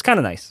it's kind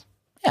of nice.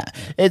 Yeah,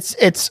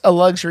 it's a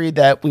luxury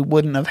that we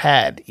wouldn't have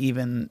had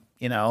even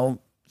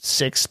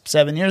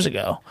 6-7 years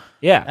ago.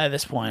 Yeah, at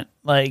this point,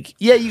 like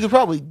you could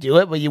probably do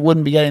it, but you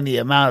wouldn't be getting the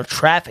amount of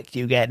traffic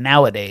you get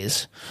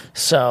nowadays.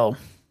 So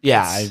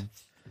I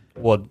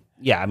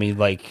mean,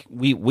 like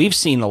we've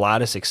seen a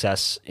lot of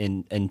success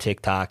in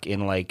TikTok.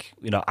 In like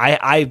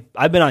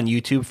I've been on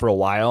YouTube for a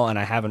while and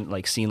I haven't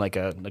like seen like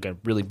a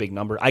really big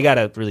number. I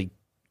gotta really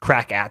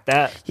crack at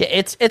that. Yeah,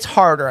 it's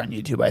harder on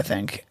YouTube, I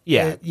think.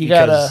 Yeah, you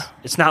because gotta.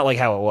 it's not like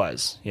how it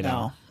was.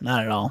 No,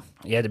 not at all.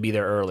 You had to be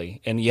there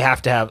early, and you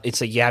have to have.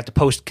 It's like you have to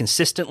post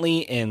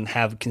consistently and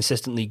have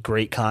consistently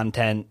great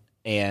content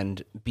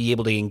and be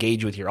able to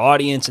engage with your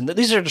audience. And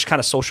these are just kind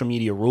of social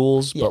media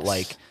rules, but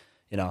like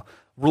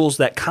rules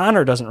that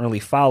Connor doesn't really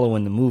follow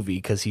in the movie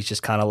because he's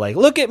just kind of like,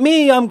 look at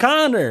me, I'm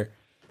Connor.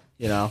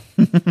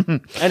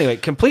 Anyway,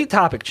 complete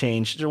topic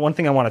change. One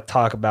thing I want to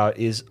talk about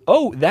is,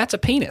 that's a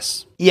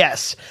penis.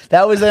 Yes,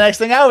 that was the next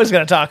thing I was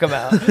going to talk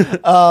about.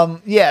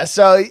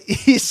 So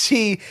you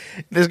see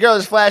this girl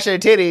is flashing her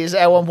titties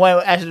at one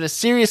point after a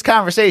serious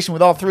conversation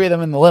with all three of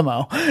them in the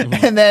limo.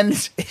 And then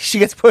she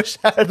gets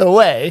pushed out of the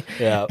way.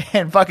 Yeah.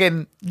 And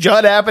fucking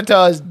Judd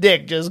Apatow's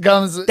dick just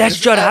comes. That's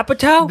Judd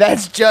Apatow?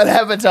 That's Judd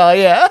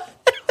Apatow, yeah.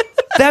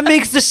 That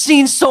makes the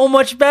scene so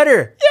much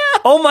better.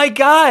 Yeah. Oh my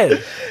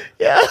God.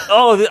 Yeah.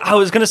 Oh, I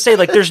was gonna say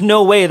there's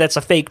no way that's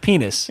a fake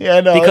penis. Yeah,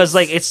 no. Because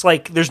it's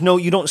there's no,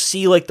 you don't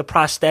see the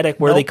prosthetic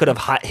where they could have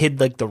hid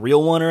the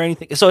real one or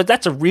anything. So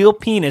that's a real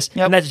penis,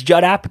 and that's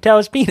Judd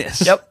Apatow's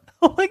penis. Yep.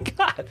 Oh my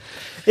God.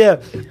 Yeah.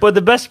 But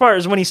the best part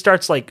is when he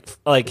starts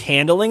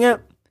handling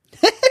it.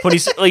 When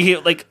he's did he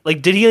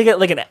get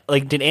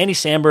did Andy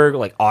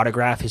Samberg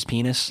autograph his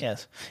penis?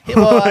 Yes.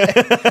 Well,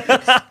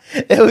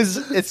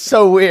 it's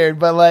so weird,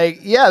 but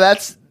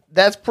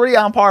that's pretty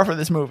on par for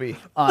this movie,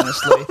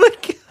 honestly.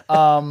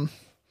 What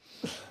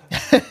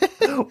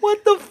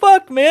the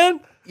fuck, man?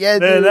 Yeah,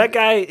 man, that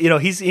guy,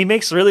 he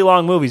makes really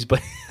long movies,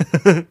 but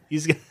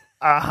he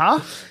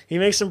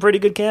makes some pretty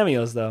good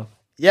cameos though.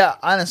 Yeah,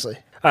 honestly.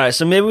 All right,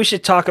 so maybe we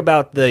should talk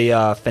about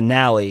the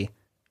finale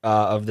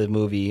of the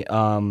movie.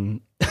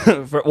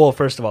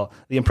 First of all,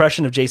 the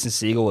impression of Jason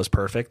Segel was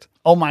perfect.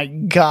 Oh my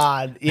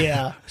God,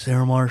 yeah.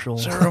 Sarah Marshall.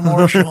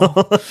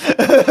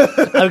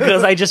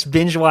 Because Because I just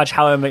binge watch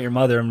How I Met Your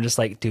Mother. I'm just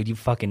like, dude, you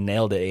fucking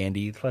nailed it,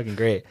 Andy. It's fucking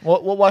great.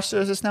 What watch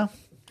through is this now?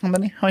 How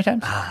many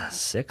times?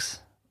 6.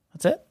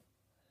 That's it?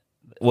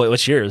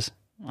 What's yours?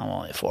 I'm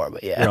only 4,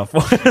 but yeah. You're on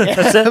 4.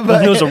 That's it?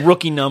 But- Those are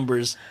rookie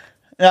numbers.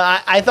 No,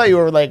 I thought you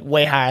were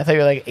way high. I thought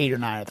you were 8 or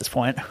 9 at this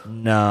point.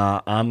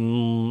 Nah,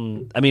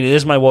 it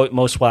is my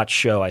most watched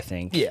show, I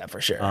think. Yeah,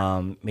 for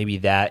sure. Maybe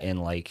that and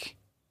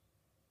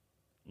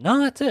no,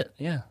 that's it.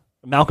 Yeah.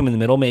 Malcolm in the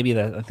Middle, maybe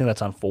I think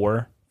that's on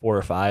 4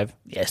 or 5.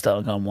 Yeah, still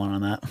haven't gone 1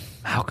 on that.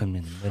 Malcolm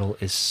in the Middle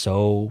is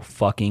so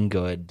fucking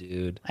good,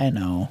 dude. I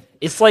know.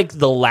 It's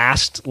the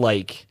last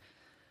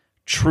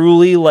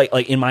truly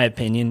in my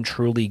opinion,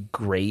 truly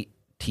great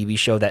TV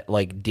show that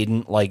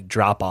didn't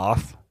drop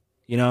off,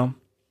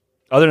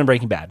 other than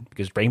Breaking Bad,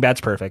 because Breaking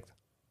Bad's perfect.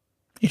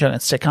 You talking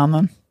sitcom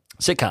then?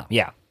 Sitcom,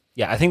 yeah.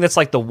 Yeah, I think that's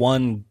the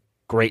one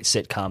great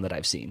sitcom that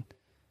I've seen.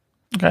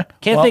 Okay.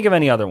 Can't think of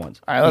any other ones.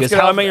 All right, let's because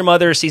get How I off Met Your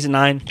Mother, season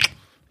 9.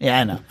 Yeah,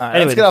 I know. All right,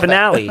 Anyway, the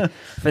finale.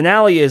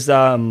 Finale is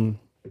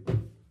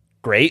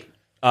great.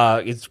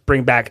 It's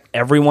bring back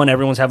everyone.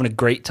 Everyone's having a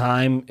great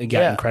time. You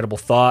got incredible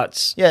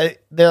thoughts. Yeah,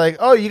 they're like,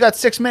 oh, you got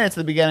 6 minutes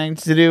at the beginning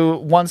to do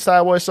one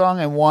Style Boy song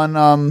and one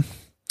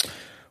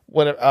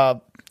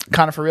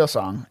Connor for Real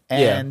song,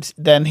 and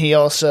then he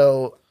had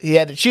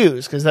to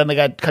choose because then they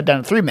got cut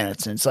down to 3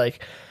 minutes, and it's what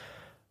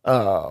am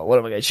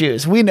I going to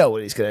choose? We know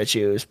what he's going to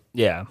choose.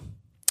 Yeah.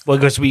 Well,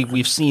 because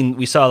we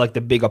saw the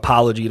big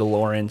apology to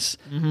Lawrence,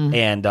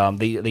 and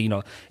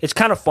they it's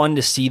kind of fun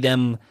to see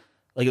them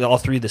all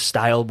three of the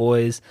Style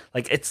Boys.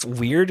 It's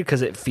weird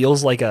because it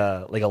feels like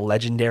a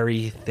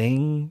legendary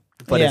thing,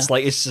 but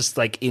it's just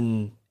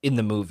in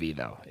the movie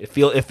though. It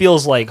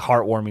feels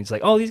heartwarming. It's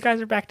oh, these guys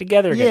are back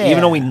together again,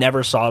 even though we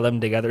never saw them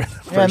together in the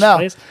first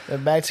place. They're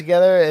back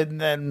together, and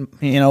then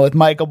with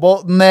Michael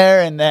Bolton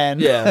there, and then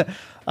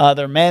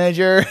their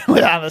manager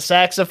on the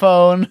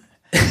saxophone.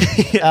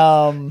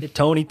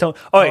 Tony. All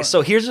right,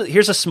 so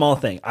here's a small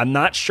thing. I'm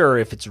not sure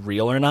if it's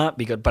real or not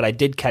but I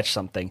did catch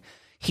something.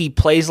 He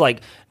plays do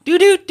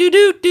do do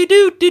do do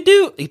do do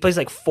do. He plays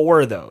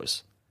 4 of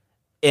those,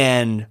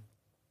 and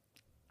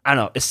I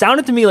don't know. It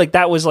sounded to me like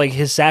that was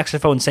his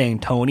saxophone saying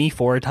Tony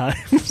 4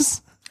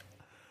 times.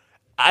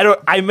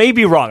 I may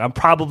be wrong. I'm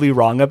probably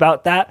wrong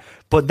about that,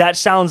 but that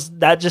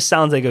just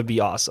sounds like it would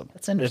be awesome.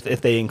 That's interesting if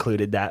they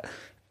included that.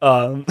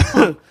 I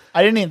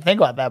didn't even think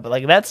about that,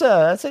 but that's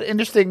an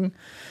interesting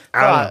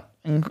thought.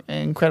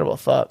 Incredible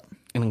thought.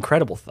 An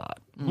incredible thought.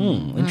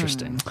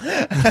 Interesting.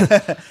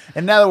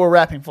 And now that we're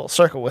wrapping full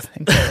circle with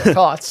incredible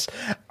thoughts,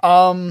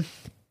 so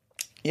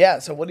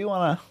what do you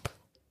want to?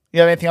 You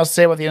have anything else to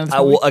say about the end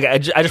of this movie? I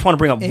just want to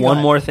bring up one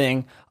more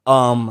thing.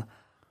 When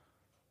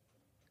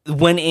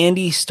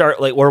Andy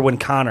when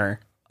Connor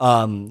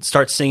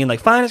starts singing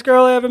 "Finest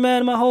Girl I Ever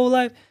Met in My Whole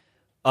Life,"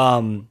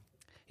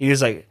 he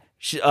was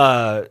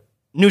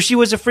knew she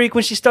was a freak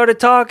when she started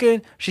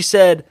talking. She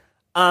said,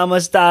 "I'm a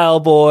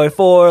style boy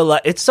for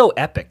life." It's so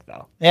epic,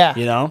 though. Yeah,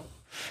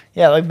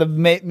 Yeah, the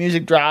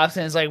music drops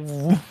and it's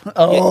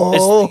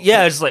oh,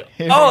 it's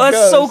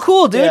that's so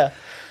cool, dude.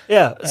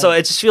 Yeah. So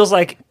it just feels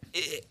like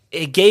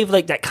it gave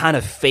that kind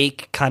of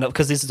fake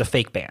because this is a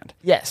fake band.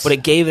 Yes, but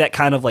it gave that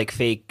kind of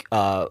fake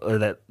or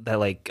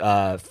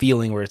that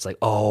feeling where it's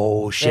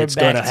oh shit's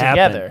gonna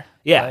happen.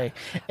 Yeah. Like,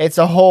 it's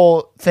a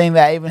whole thing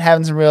that even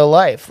happens in real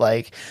life.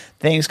 Like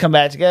things come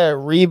back together,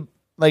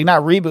 like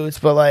not reboots,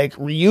 but like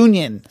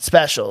reunion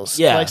specials.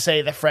 Yeah. Like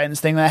say the Friends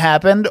thing that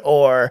happened,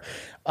 or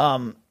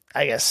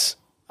I guess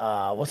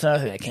what's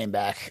another thing that came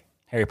back?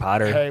 Harry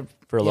Potter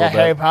for a little bit.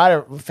 Harry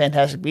Potter,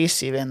 Fantastic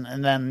Beasts, even,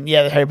 and then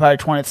the Harry Potter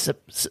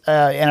 20th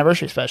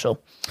anniversary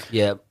special.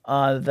 Yeah.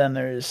 Then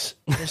there's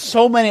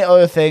so many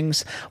other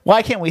things.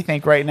 Why can't we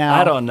think right now?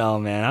 I don't know,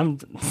 man.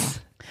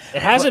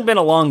 It hasn't been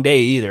a long day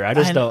either. I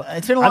just don't.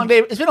 It's been a long day.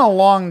 It's been a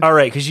long. All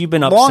right, because you've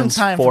been up long since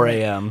time 4 for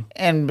me. a.m.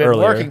 and been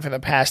earlier. working for the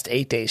past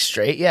 8 days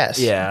straight. Yes.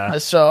 Yeah.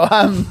 So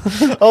I'm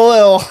a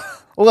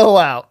little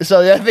out.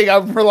 So I think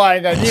I'm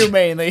relying on you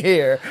mainly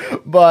here.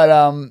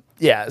 But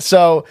yeah.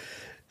 So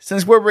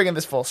since we're bringing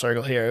this full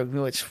circle here,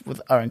 which with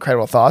our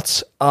incredible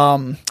thoughts,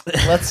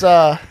 let's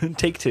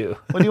Take two.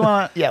 What do you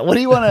want? Yeah. What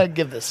do you want to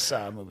give this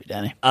movie,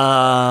 Danny?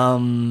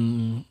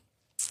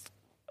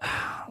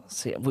 Let's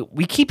see.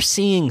 We keep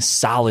seeing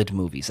solid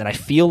movies, and I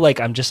feel like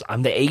I'm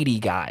the 80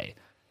 guy.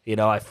 You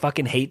know, I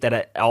fucking hate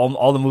that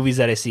all the movies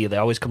that I see, they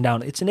always come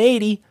down, it's an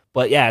 80.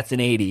 But yeah, it's an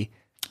 80.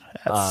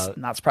 That's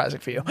not surprising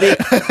for you.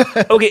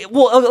 Okay,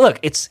 well, look,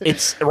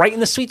 it's right in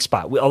the sweet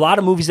spot. A lot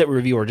of movies that we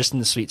review are just in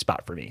the sweet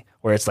spot for me,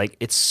 where it's like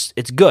it's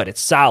good, it's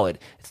solid.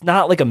 It's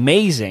not like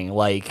amazing,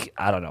 like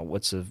I don't know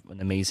what's an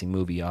amazing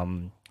movie,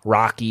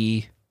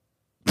 Rocky,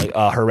 like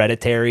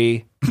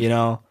Hereditary. You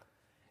know,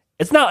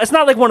 it's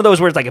not like one of those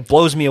where it's like it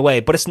blows me away,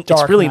 but it's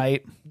really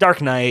Knight.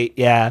 Dark Knight.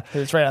 Yeah,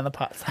 It's right on the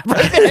pot.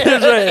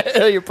 That's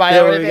right. Your pie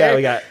Yeah, over we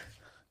there. got.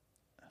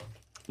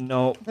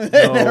 No,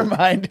 Never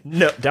mind.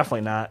 No,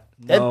 definitely not.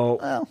 No,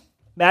 Well,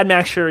 Mad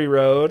Max Fury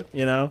Road.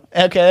 You know.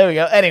 okay, there we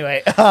go.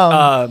 Anyway,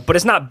 But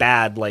it's not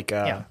bad like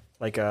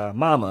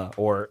Mama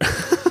or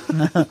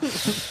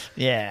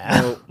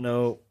yeah.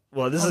 no.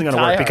 Well, this isn't gonna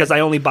Die work Hard. because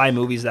I only buy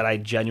movies that I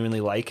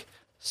genuinely like.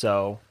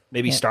 So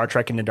maybe Star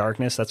Trek Into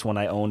Darkness. That's one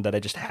I owned that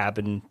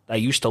I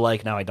used to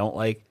like. Now I don't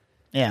like.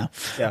 Yeah.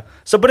 Yeah.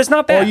 So, but it's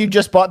not Or bad. you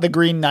just bought the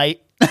Green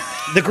Knight.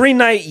 The Green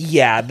Knight.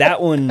 Yeah,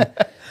 that one.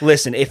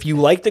 Listen, if you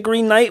like the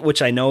Green Knight,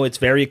 which I know it's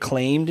very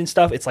acclaimed and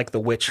stuff, it's like The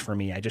Witch for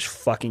me. I just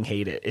fucking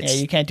hate it. Yeah,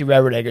 you can't do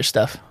Robert Eggers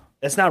stuff.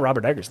 It's not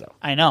Robert Eggers though.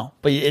 I know,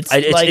 but it's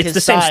It's like the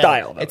his same style.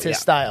 style, though, It's his yeah.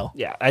 style.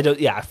 Yeah, I don't.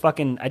 Yeah,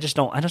 I just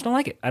don't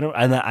like it.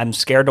 I'm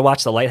scared to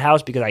watch The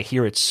Lighthouse because I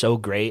hear it's so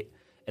great,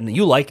 and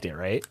you liked it,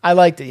 right? I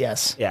liked it.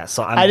 Yes. Yeah.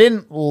 So I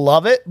didn't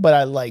love it, but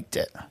I liked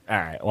it. All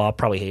right. Well, I'll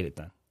probably hate it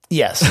then.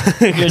 Yes.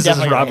 You're Because this is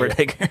definitely gonna Robert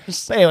hate it.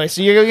 Eggers. But anyway,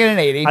 so you're gonna get an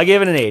 80. I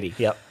gave it an 80.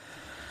 Yep.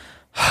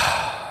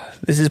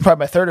 This is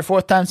probably my third or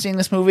fourth time seeing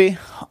this movie.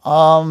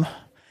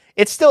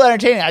 It's still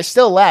entertaining. I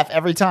still laugh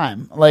every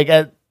time, like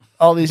at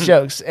all these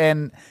jokes.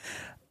 And,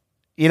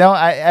 you know,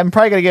 I'm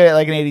probably going to give it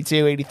like an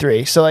 82,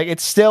 83. So, like,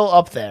 it's still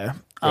up there.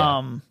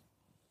 Yeah.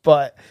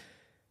 But,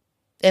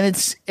 and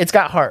it's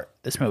got heart,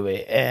 this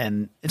movie.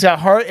 And it's got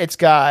heart. It's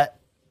got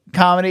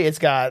comedy. It's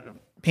got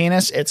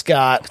penis. It's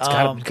got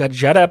got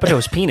Judd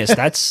Apatow's penis.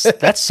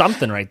 That's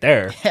something right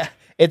there. yeah,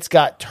 it's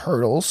got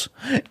turtles.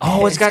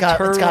 Oh, it's got It's got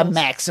turtles.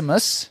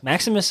 Maximus.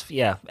 Maximus,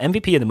 yeah,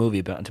 MVP of the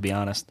movie. But to be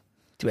honest,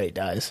 Too bad he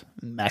dies.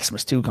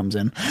 Maximus 2 comes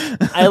in.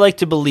 I like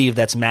to believe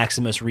that's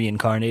Maximus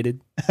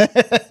reincarnated.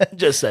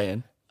 Just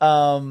saying.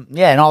 Yeah,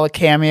 and all the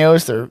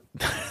cameos,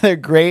 they're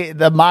great.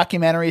 The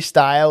mockumentary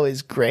style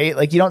is great.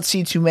 Like, you don't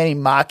see too many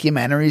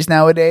mockumentaries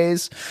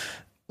nowadays,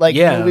 like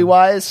Yeah. movie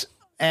wise.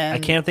 And I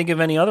can't think of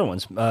any other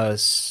ones.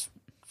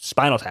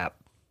 Spinal Tap.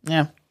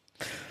 Yeah,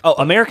 Oh,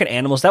 American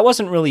Animals. That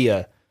wasn't really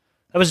that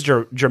was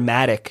a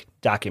dramatic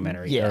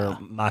documentary Yeah. or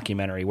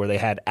mockumentary where they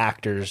had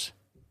actors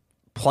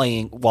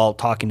playing while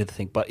talking to the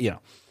thing. But you know,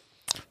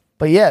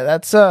 but yeah,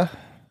 that's where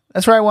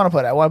I want to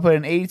put it. I want to put it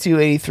an 82,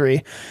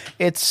 83.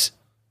 It's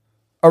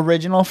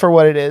original for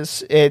what it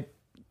is. It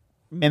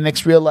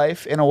mimics real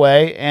life in a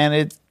way, and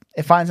it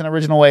finds an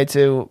original way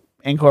to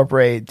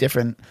incorporate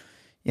different,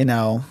 you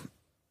know,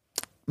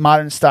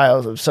 modern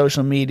styles of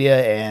social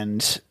media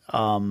and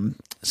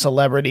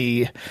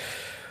celebrity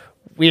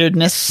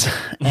weirdness,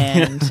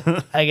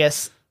 and I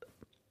guess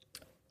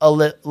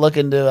look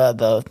into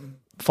the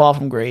fall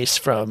from grace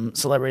from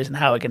celebrities and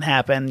how it can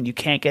happen. You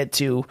can't get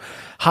too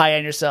high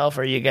on yourself,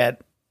 or the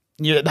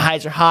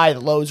highs are high, the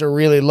lows are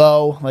really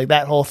low, like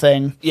that whole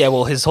thing. yeah.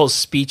 Well, his whole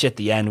speech at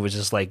the end was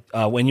just like,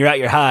 "When you're at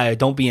your high,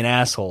 don't be an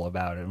asshole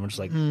about it." And we're just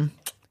like,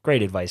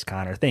 "Great advice,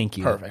 Connor. Thank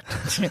you."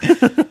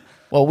 Perfect.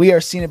 Well, we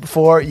are Seen It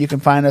Before. You can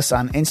find us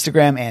on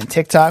Instagram and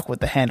TikTok with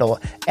the handle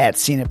at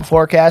Seen It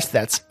Beforecast.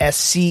 That's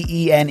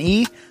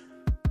SCENE.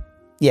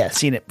 Yeah,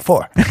 Seen It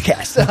Before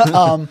cast.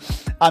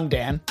 I'm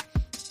Dan.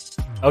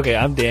 Okay,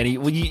 I'm Danny.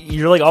 Well,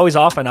 you're like always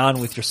off and on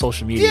with your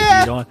social media. Yeah.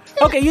 You don't.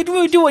 Okay, you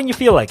do when you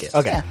feel like it.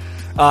 Okay.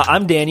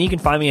 I'm Danny. You can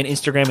find me on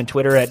Instagram and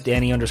Twitter at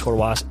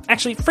Danny_Was.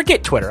 Actually,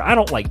 forget Twitter. I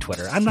don't like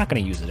Twitter. I'm not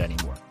going to use it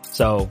anymore.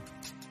 So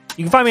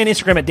you can find me on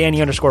Instagram at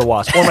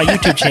Danny_Was or my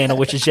YouTube channel,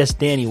 which is just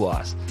Danny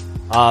Was.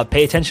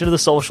 Pay attention to the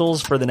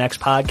socials for the next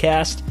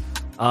podcast.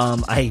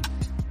 I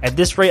At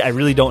this rate, I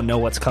really don't know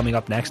what's coming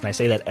up next, and I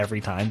say that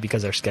every time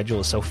because our schedule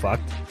is so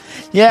fucked.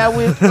 Yeah,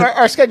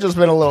 our schedule's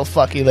been a little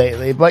fucky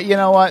lately, but you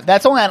know what?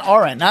 That's only on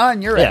our end, not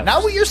on your end.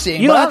 Not what you're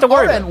seeing. You don't have to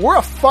worry about about it. We're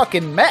a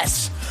fucking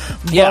mess.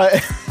 Yeah,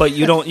 but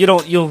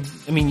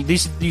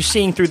you're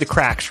seeing through the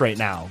cracks right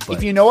now. But.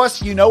 If you know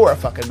us, you know we're a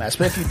fucking mess.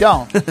 But if you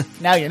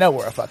don't, now you know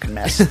we're a fucking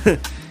mess.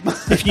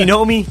 If you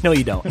know me, no,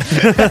 you don't.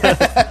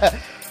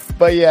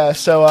 But yeah,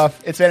 so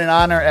it's been an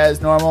honor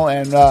as normal,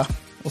 and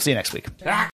we'll see you next week.